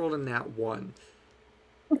just rolled a nat 1.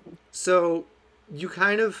 So you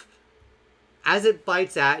kind of, as it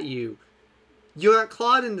bites at you, you got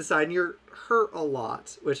clawed in the side and you're hurt a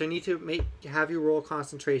lot, which I need to have you roll a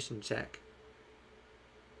concentration check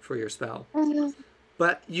for your spell.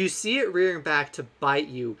 But you see it rearing back to bite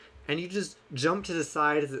you, and you just jump to the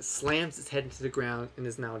side as it slams its head into the ground and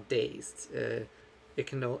is now dazed. It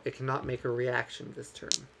cannot make a reaction this turn.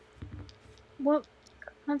 What?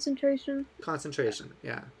 Concentration? Concentration,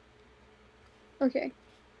 yeah. Okay.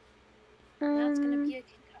 That's gonna be a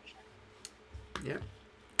concussion. Yep.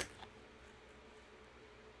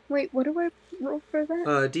 Wait, what do I roll for that?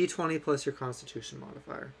 D20 plus your Constitution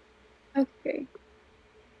modifier. Okay.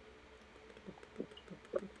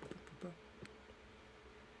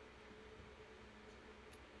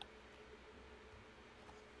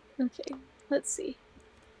 Okay, let's see.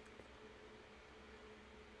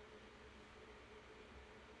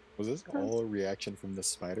 Was this all a reaction from the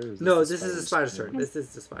spider? Or is No, the this is the spider's turn. This is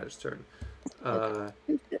the spider's turn.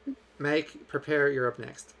 Meg, prepare. You're up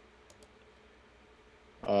next.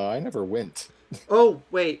 I never went. Oh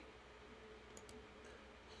wait.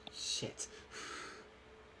 Shit.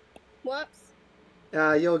 Whoops.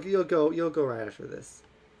 You'll go right after this.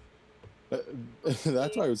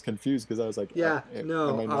 That's why I was confused, because I was like, Yeah,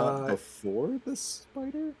 no, am I not before the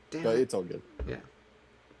spider? Damn But it. it's all good. Yeah.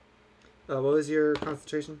 What was your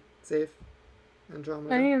concentration save,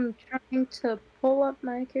 Andromeda? I am trying to pull up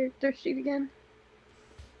my character sheet again.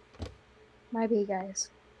 My B, guys.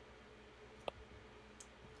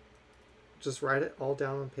 Just write it all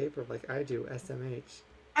down on paper like I do. SMH.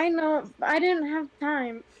 I know, I didn't have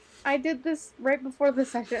time. I did this right before the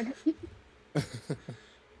session.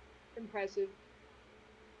 Impressive.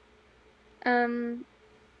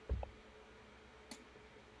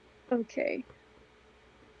 Okay.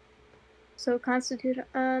 So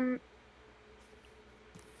Constitution,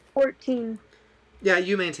 14. Yeah,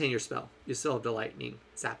 you maintain your spell. You still have the lightning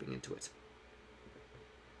zapping into it.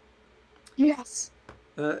 Yes.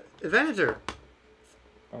 Venator.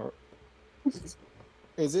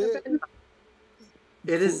 Is it?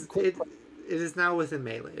 It is. Quick- It is now within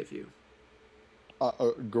melee of you.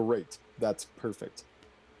 Great. That's perfect.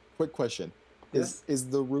 Quick question. Is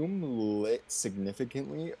the room lit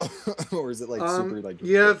significantly, or is it like super like?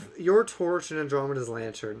 You have your torch and Andromeda's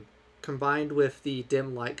lantern combined with the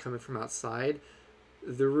dim light coming from outside.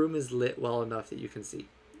 the room is lit well enough that you can see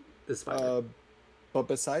the spider. But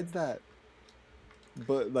besides that,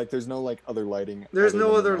 there's no like other lighting. There's other no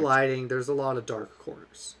than the other night. lighting. There's a lot of dark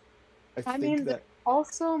corners. I I think mean, that there's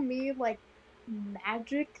also me like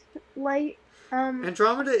magic light.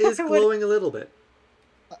 Andromeda is I would- glowing a little bit.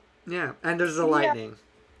 Yeah, and there's the Yeah. lightning.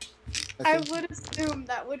 I think, would assume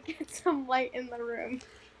that would get some light in the room.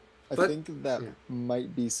 I but- think that yeah.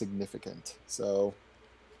 might be significant. So,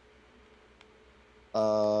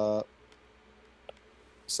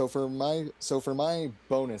 so for my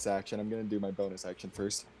bonus action, I'm gonna do my bonus action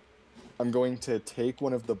first. I'm going to take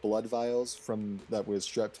one of the blood vials that was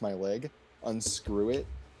strapped to my leg, unscrew it,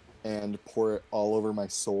 and pour it all over my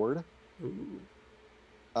sword. Ooh.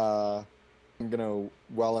 While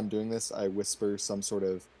I'm doing this, I whisper some sort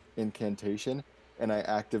of incantation, and I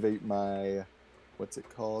activate my, what's it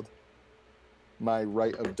called? My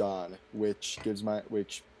Rite of Dawn, which gives my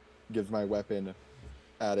weapon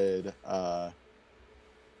added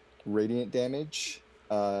radiant damage,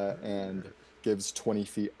 and gives 20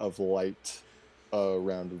 feet of light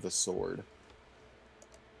around the sword.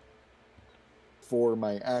 For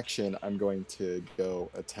my action, I'm going to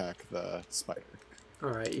go attack the spider.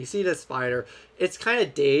 Alright, you see the spider. It's kind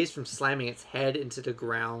of dazed from slamming its head into the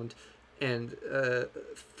ground, and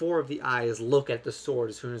 4 of the eyes look at the sword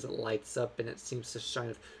as soon as it lights up, and it seems to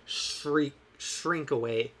kind of shrink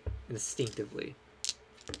away instinctively.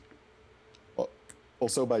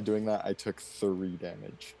 Also, by doing that, I took 3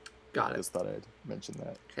 damage. Got I it. just thought I'd mention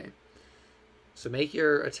that. Okay. So make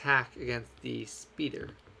your attack against the speeder.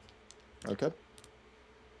 Okay.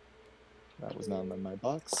 That was not in my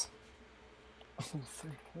box. Oh, for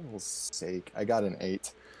hell's sake. I got an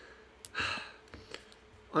 8.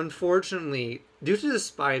 Unfortunately, due to the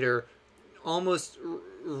spider almost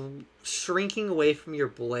shrinking away from your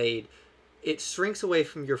blade, it shrinks away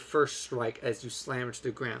from your first strike as you slam it to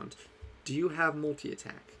the ground. Do you have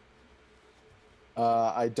multi-attack?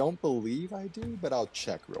 I don't believe I do, but I'll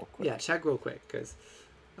check real quick. Yeah, check real quick, because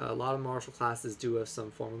a lot of martial classes do have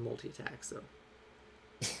some form of multi-attack, so...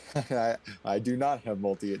 I do not have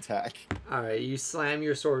multi-attack. Alright, you slam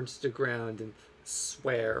your sword into the ground and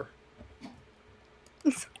swear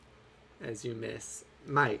as you miss.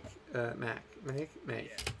 Mike. Mike. Yeah.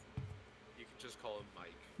 You can just call him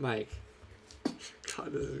Mike. Mike.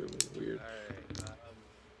 God, this is gonna be weird. Alright,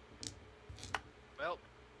 well,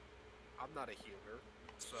 I'm not a healer,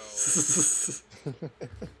 so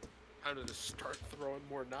I'm gonna start throwing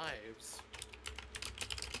more knives.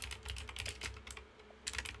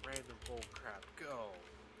 Random bullcrap, go.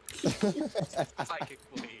 Psychic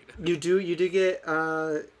blade. You do get,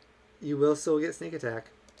 you will still get sneak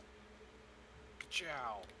attack.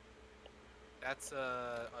 Chow. That's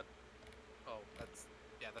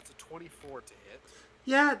that's a 24 to hit.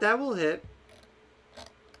 Yeah, that will hit. And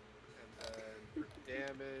then for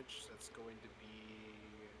damage, that's going to be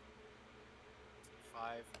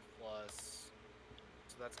 5 plus.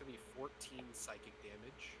 So that's going to be 14 psychic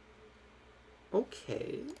damage.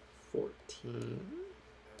 Okay, 14. And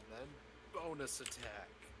then bonus attack.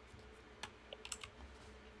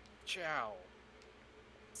 Chow.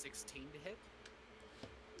 16 to hit.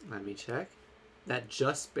 Let me check. That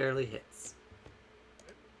just barely hits.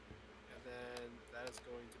 And then that is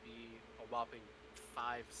going to be a whopping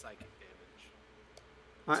 5 psychic damage.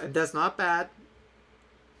 That's not bad.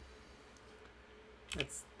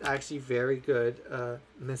 That's actually very good.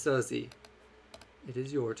 Miss Ozzy, it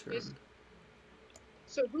is your turn.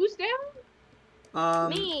 So who's down?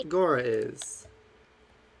 Me. Gora is.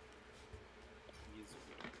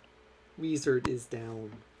 Wizard is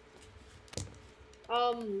down.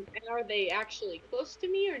 And are they actually close to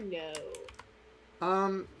me or no?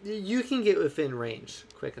 You can get within range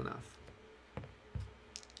quick enough.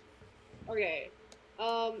 Okay.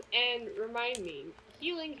 And remind me,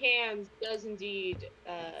 healing hands does indeed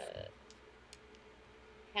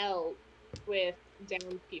help with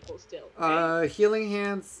downed people still. Right? Healing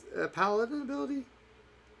hands, paladin ability?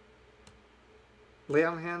 Lay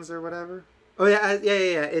on hands or whatever? Oh yeah,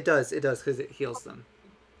 it does, because it heals them.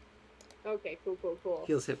 Okay, cool.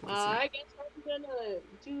 Heals hit points. I guess I'm gonna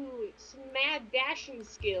do some mad dashing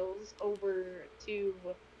skills over to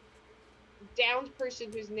downed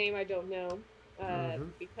person whose name I don't know,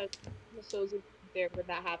 because Maso's there when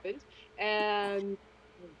that happened, and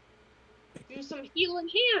do some healing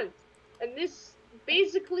hands. And this,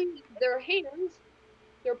 basically, their hands,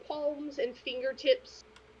 their palms and fingertips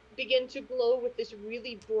begin to glow with this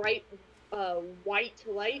really bright white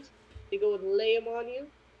light. They go and lay them on you.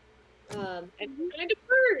 And it kind of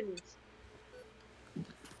burns.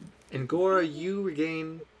 And Gora, you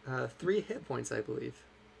regain 3 hit points, I believe.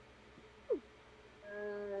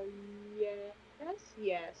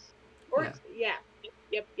 Yes. Or, Yeah.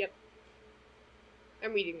 yeah. Yep.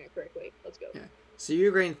 I'm reading that correctly. Let's go. Yeah. So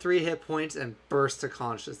you gain 3 hit points and burst to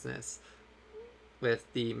consciousness,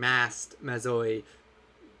 with the masked Mazoi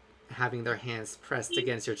having their hands pressed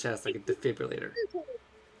against your chest like a defibrillator.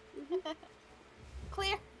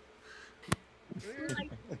 Clear.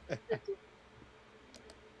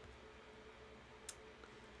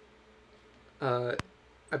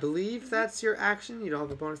 I believe that's your action. You don't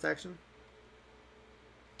have a bonus action?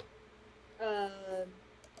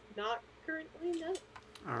 Not currently, no.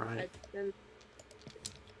 Alright.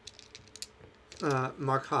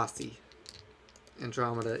 Markasi.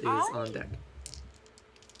 Andromeda is on deck.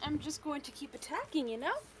 I'm just going to keep attacking, you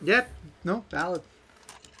know? Yep. No, valid.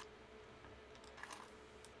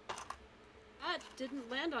 That didn't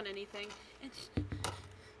land on anything.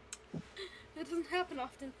 That doesn't happen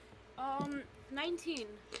often. 19.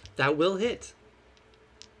 That will hit.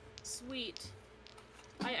 Sweet.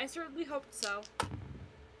 I certainly hoped so.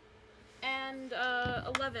 And,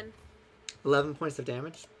 11. 11 points of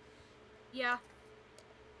damage? Yeah.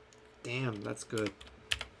 Damn, that's good.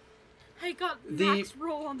 I got max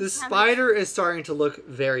roll on the damage. spider is starting to look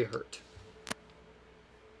very hurt.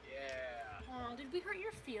 Yeah. Oh, did we hurt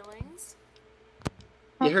your feelings?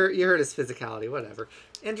 You hurt his physicality, whatever.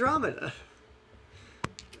 Andromeda.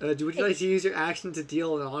 Would you like to use your action to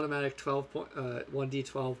deal an automatic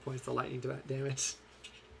 1d12 points of lightning damage?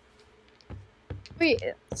 Wait,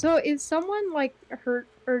 so is someone like hurt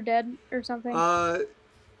or dead or something? I'm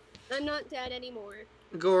not dead anymore.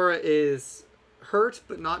 Gora is hurt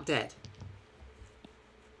but not dead.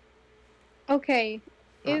 Okay,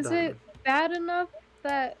 Not is dying. it bad enough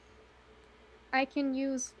that I can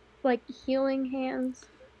use like healing hands?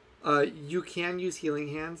 You can use healing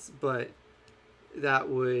hands, but that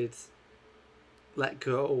would let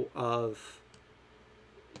go of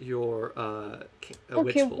your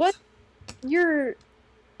witch bolt. What your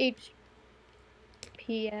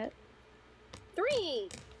HP at? 3.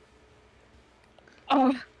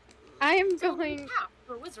 Oh, I am So going.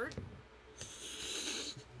 for a wizard.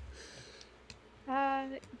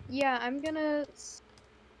 Yeah, I'm gonna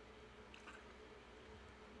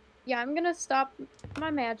stop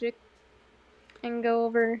my magic and go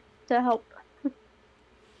over to help.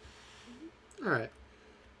 Alright.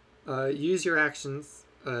 Use your actions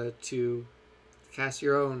to cast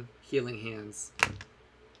your own healing hands,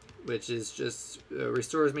 which is just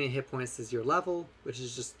restore as many hit points as your level, which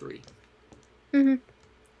is just 3. Mm-hmm.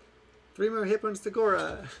 3 more hit points to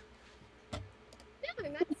Gora. No,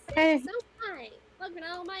 I'm at 6. Hey. So high. Look at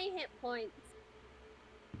all my hit points.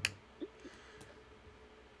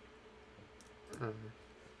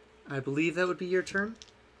 I believe that would be your turn.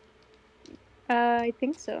 I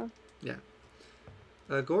think so. Yeah.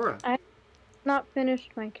 Gora. Not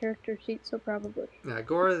finished my character sheet, so probably. Yeah,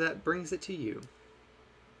 Gora, that brings it to you.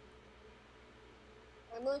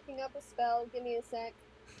 I'm looking up a spell. Give me a sec.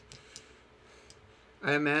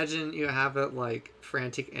 I imagine you have that, like,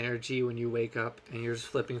 frantic energy when you wake up and you're just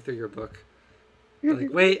flipping through your book. You're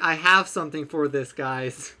like, wait, I have something for this,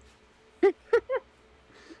 guys.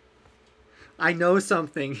 I know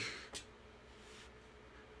something.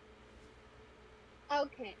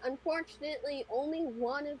 Okay, unfortunately, only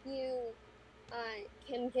one of you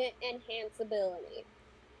can get enhance ability.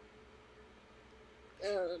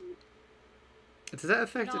 Does that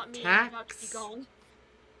affect Not me, I'm about to be attacks? gone.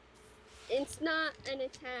 It's not an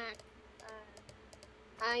attack.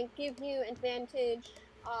 I give you advantage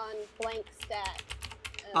on blank stat.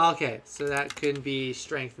 Okay, so that could be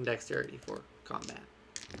strength and dexterity for combat.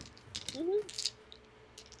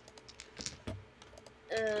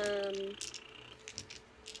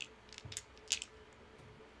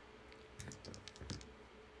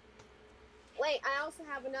 Wait, I also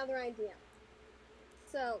have another idea.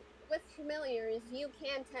 So, with familiars, you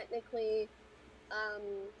can technically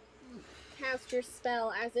cast your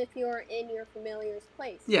spell as if you're in your familiar's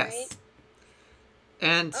place, Yes. right?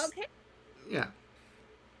 And, Okay, yeah.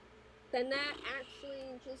 then that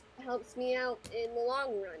actually just helps me out in the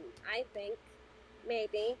long run, I think.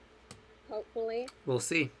 Maybe. Hopefully. We'll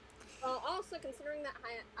see. Also, considering that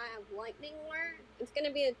I have lightning ward, it's going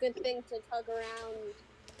to be a good thing to tug around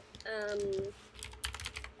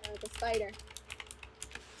the spider.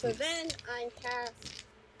 So Yes. then I cast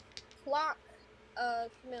Flock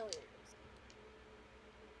of Familiars.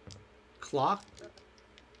 Clock?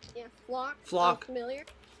 Yeah, Flock Flock. of Familiar.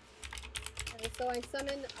 So I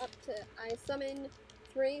summon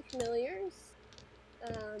 3 familiars.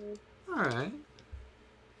 Alright.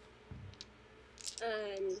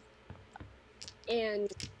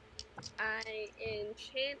 And I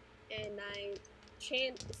enchant and I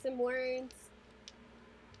chant some words.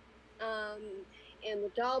 And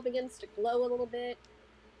the doll begins to glow a little bit.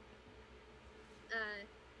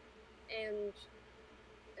 And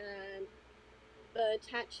the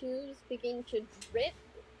tattoos begin to drip.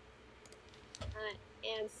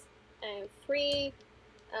 And 3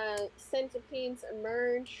 centipedes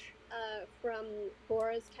emerge from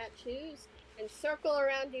Bora's tattoos and circle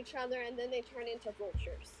around each other, and then they turn into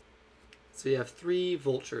vultures. So you have 3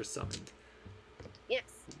 vultures summoned. Yes.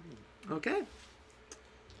 Okay.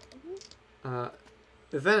 The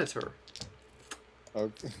Venator.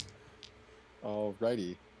 Okay.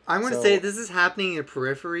 Alrighty. I'm going to So- say this is happening in the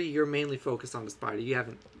periphery. You're mainly focused on the spider. You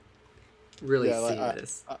haven't really Yeah, like, seen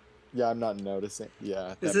this. Yeah, I'm not noticing.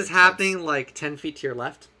 Yeah. This that is makes happening sense. like 10 feet to your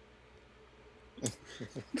left.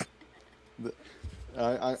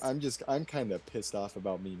 I'm kind of pissed off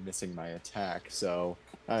about me missing my attack, so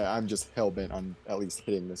I'm just hell-bent on at least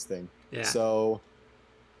hitting this thing. Yeah. So,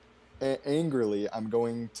 angrily, I'm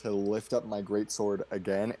going to lift up my greatsword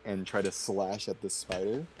again and try to slash at this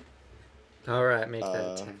spider. All right, make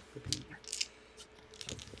that attack.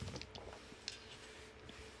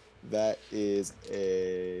 That is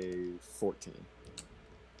a 14.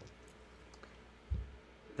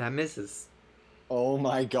 That misses. Oh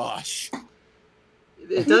my gosh.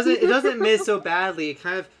 It doesn't miss so badly. It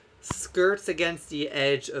kind of skirts against the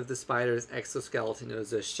edge of the spider's exoskeleton. It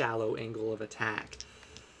was a shallow angle of attack.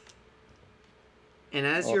 And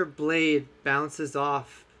as your blade bounces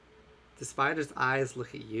off, the spider's eyes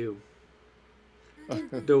look at you.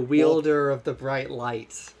 The wielder of the bright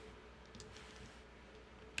light.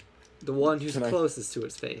 The one who's closest to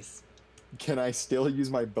its face. Can I still use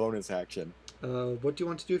my bonus action? What do you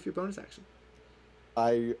want to do with your bonus action?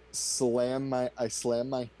 I slam my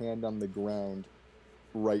hand on the ground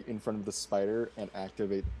right in front of the spider and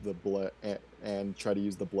activate the blood and try to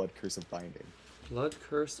use the blood curse of binding. Blood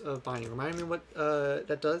curse of binding. Remind me what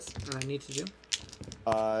that does and I need to do.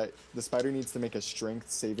 The spider needs to make a strength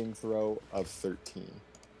saving throw of 13.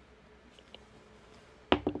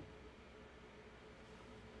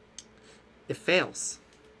 It fails.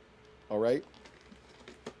 All right.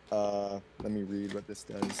 Let me read what this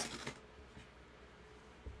does.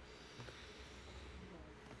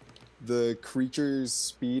 The creature's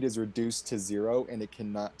speed is reduced to 0, and it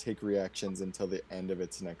cannot take reactions until the end of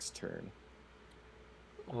its next turn.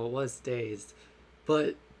 Well, it was dazed.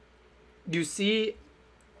 But you see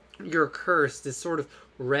your curse, this sort of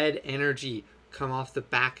red energy, come off the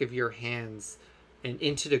back of your hands and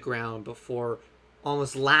into the ground before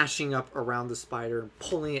almost lashing up around the spider and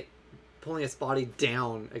pulling its body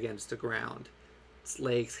down against the ground. Its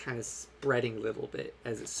legs kind of spreading a little bit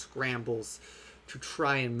as it scrambles to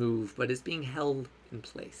try and move, but it's being held in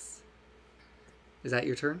place. Is that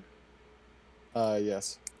your turn?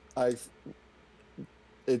 Yes.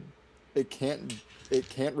 It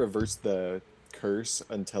can't reverse the curse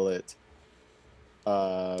until it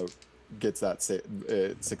gets that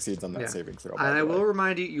it succeeds on that saving throw. And I will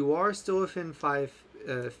remind you, you are still within 5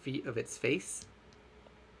 feet of its face.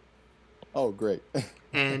 Oh, great.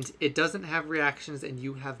 And it doesn't have reactions, and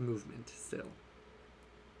you have movement still.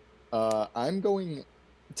 I'm going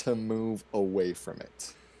to move away from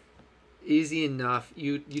it. Easy enough.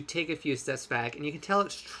 You take a few steps back, and you can tell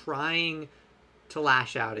it's trying to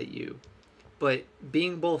lash out at you. But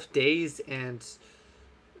being both dazed and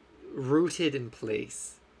rooted in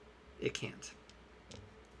place, it can't.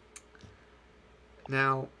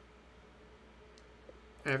 Now,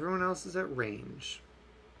 everyone else is at range.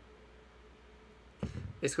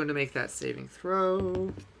 It's going to make that saving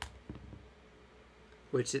throw,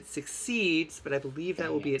 which it succeeds, but I believe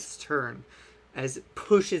that will be its turn as it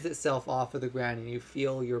pushes itself off of the ground and you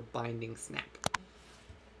feel your binding snap.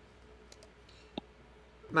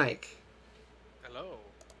 Mike. Hello.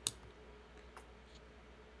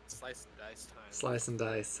 Slice and dice time. Slice and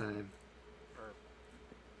dice time. Or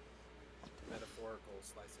metaphorical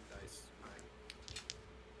slice and dice time.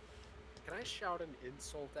 Can I shout an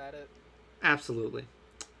insult at it? Absolutely.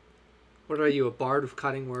 What are you, a bard with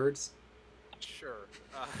cutting words? Sure.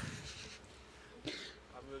 I'm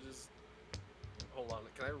gonna just hold on.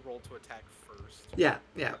 Can I roll to attack first? Yeah.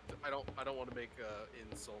 I don't want to make an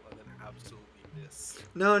insult and then absolutely miss.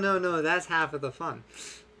 No. That's half of the fun.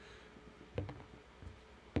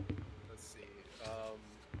 Let's see.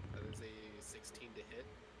 That is a 16 to hit.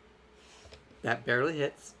 That barely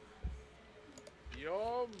hits.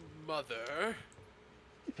 Your mother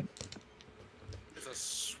is a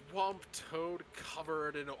swamp toad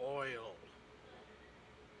covered in oil.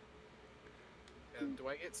 And do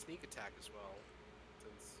I get sneak attack as well?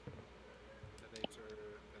 Since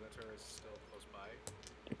Venator is still close by.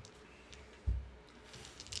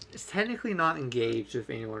 It's technically not engaged with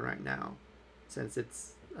anyone right now, since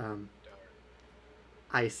it's Darn.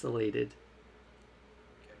 isolated.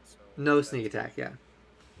 Okay, so No sneak attack, yeah.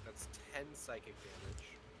 That's 10 psychic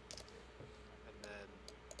damage. And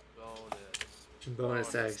then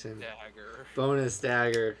Bonus action. dagger. Bonus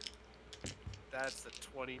dagger. That's a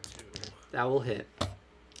 22. That will hit. And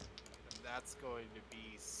that's going to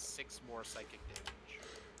be 6 more psychic damage.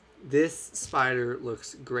 This spider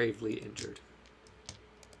looks gravely injured.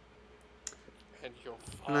 And your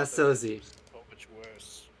father Masozi. is so much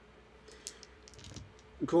worse.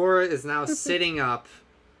 Gora is now sitting up.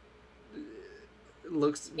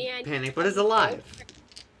 Looks And- panicked, but is alive.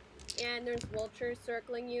 And there's vultures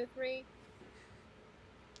circling you three.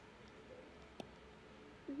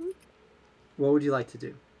 What would you like to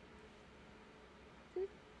do?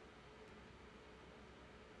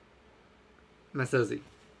 Masozi.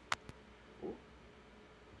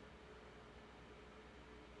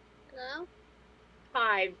 Hello?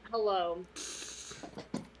 Hi, hello.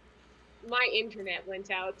 My internet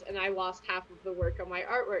went out and I lost half of the work on my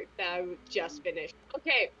artwork that I just finished.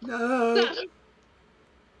 Okay. No.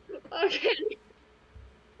 Okay.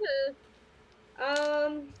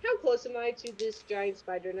 How close am I to this giant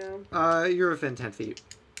spider now? You're within 10 feet.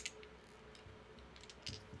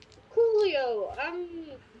 Coolio! I'm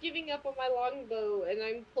giving up on my longbow and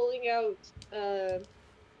I'm pulling out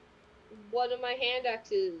one of my hand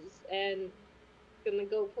axes and gonna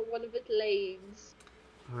go for one of its legs.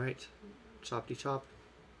 Alright. Choppy chop.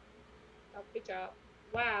 Chop chop.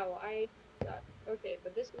 Wow, I got okay,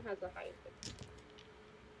 but this one has a high thing.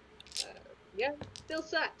 Yeah, still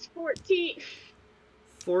sucks. 14.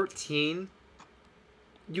 14.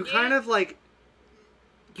 You Yeah. kind of like.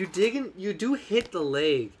 You dig in. You do hit the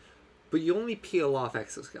leg, but you only peel off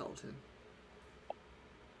exoskeleton.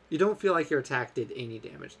 You don't feel like your attack did any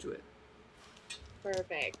damage to it.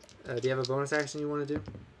 Perfect. Do you have a bonus action you want to do?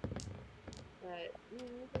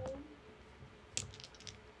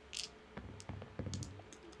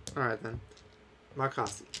 Alright then.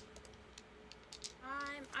 Markasi.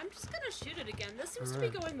 I'm just gonna shoot it again. This seems to be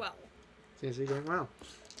going well. Seems to be going well.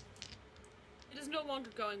 It is no longer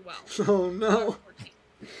going well. Oh no!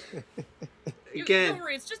 14. Again, Don't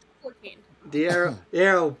worry, it's just 14. the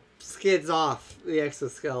arrow skids off the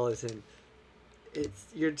exoskeleton.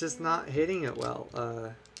 You're just not hitting it well.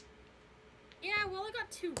 Yeah, well, I got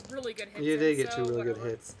 2 really good hits. You did get so 2 really good whatever.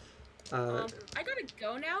 hits. I gotta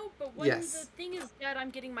go now, but when Yes. the thing is dead, I'm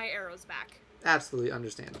getting my arrows back. Absolutely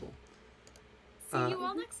understandable. See you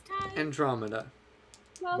all next time. Andromeda,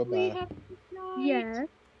 Lovely. Bye-bye. Have a good night. Yeah.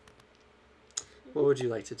 what would you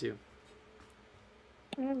like to do?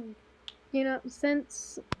 You know,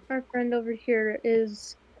 since our friend over here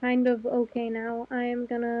is kind of okay now, I am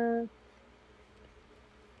gonna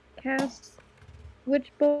cast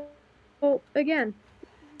Witch Bolt again.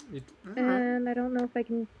 Alright. And I don't know if I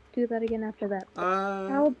can do that again after that. Uh,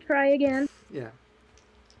 I'll try again. yeah.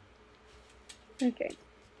 Okay.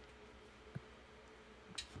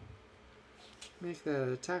 Make that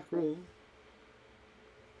an attack roll.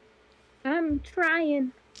 I'm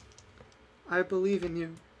trying. I believe in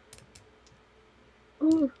you.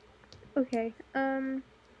 Ooh. Okay.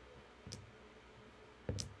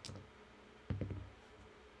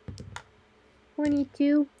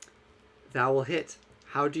 22. That will hit.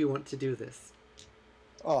 How do you want to do this?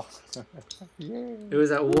 Oh, yeah. It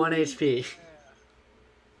was at 1 HP.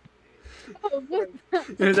 Oh, what?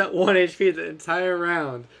 It was at 1 HP the entire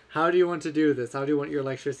round. How do you want to do this? How do you want your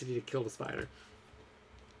electricity to kill the spider?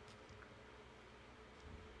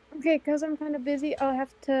 Okay, because I'm kind of busy, I'll have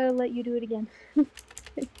to let you do it again.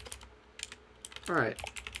 Alright.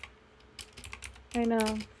 I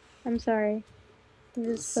know. I'm sorry. I'm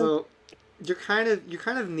just So you're kind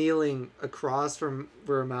of kneeling across from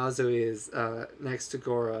where Mazo is, next to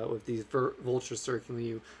Gora, with these vultures circling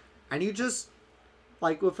you, and you just,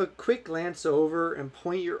 like, with a quick glance over and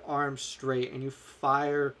point your arm straight, and you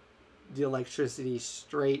fire the electricity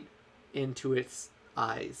straight into its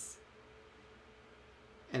eyes,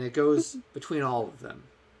 and it goes between all of them,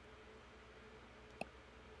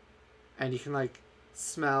 and you can, like,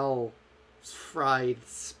 smell fried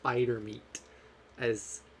spider meat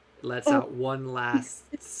as it lets out one last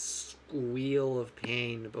squeal of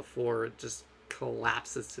pain before it just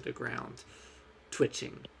collapses to the ground,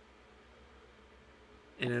 twitching.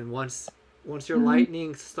 And then once your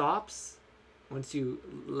lightning stops, once you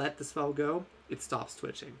let the spell go, it stops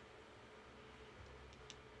twitching.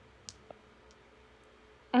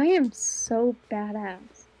 I am so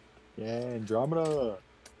badass. Yeah, Andromeda.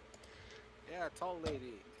 Yeah, tall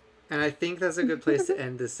lady. And I think that's a good place to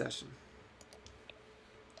end this session.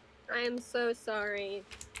 I am so sorry.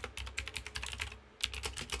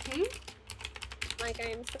 Like,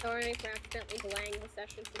 I'm sorry for accidentally delaying the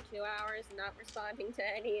session for 2 hours and not responding to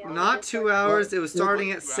any of Not it. 2 hours. It was Well,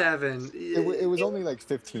 starting at 7. It was only like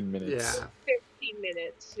 15 minutes. Yeah. 15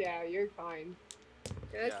 minutes. Yeah, you're fine.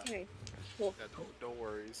 Okay. Cool. Yeah, no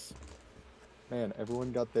worries. Man,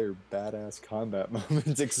 everyone got their badass combat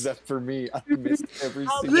moments except for me. I missed every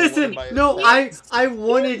single one Listen, of my no, attacks. I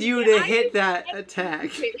wanted you to hit that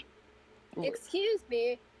attack. Excuse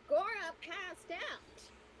me, Gora passed out.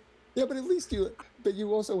 Yeah, but at least you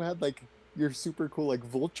also had like your super cool like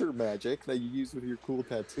vulture magic that you use with your cool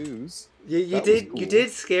tattoos. You That was did cool. you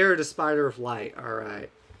did scare the spider of light. All right.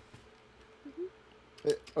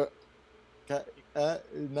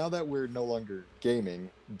 Now that we're no longer gaming,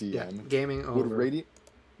 DM, Yeah, gaming over.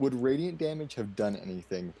 would radiant damage have done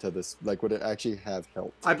anything to this? Like, would it actually have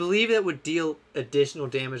helped? I believe it would deal additional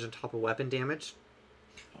damage on top of weapon damage,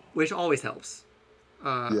 which always helps.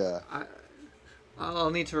 Yeah.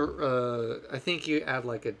 I'll need to. I think you add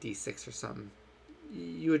like a D6 or something.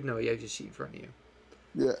 You would know. You have your sheet in front of you.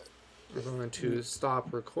 Yeah. We're going to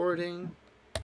stop recording.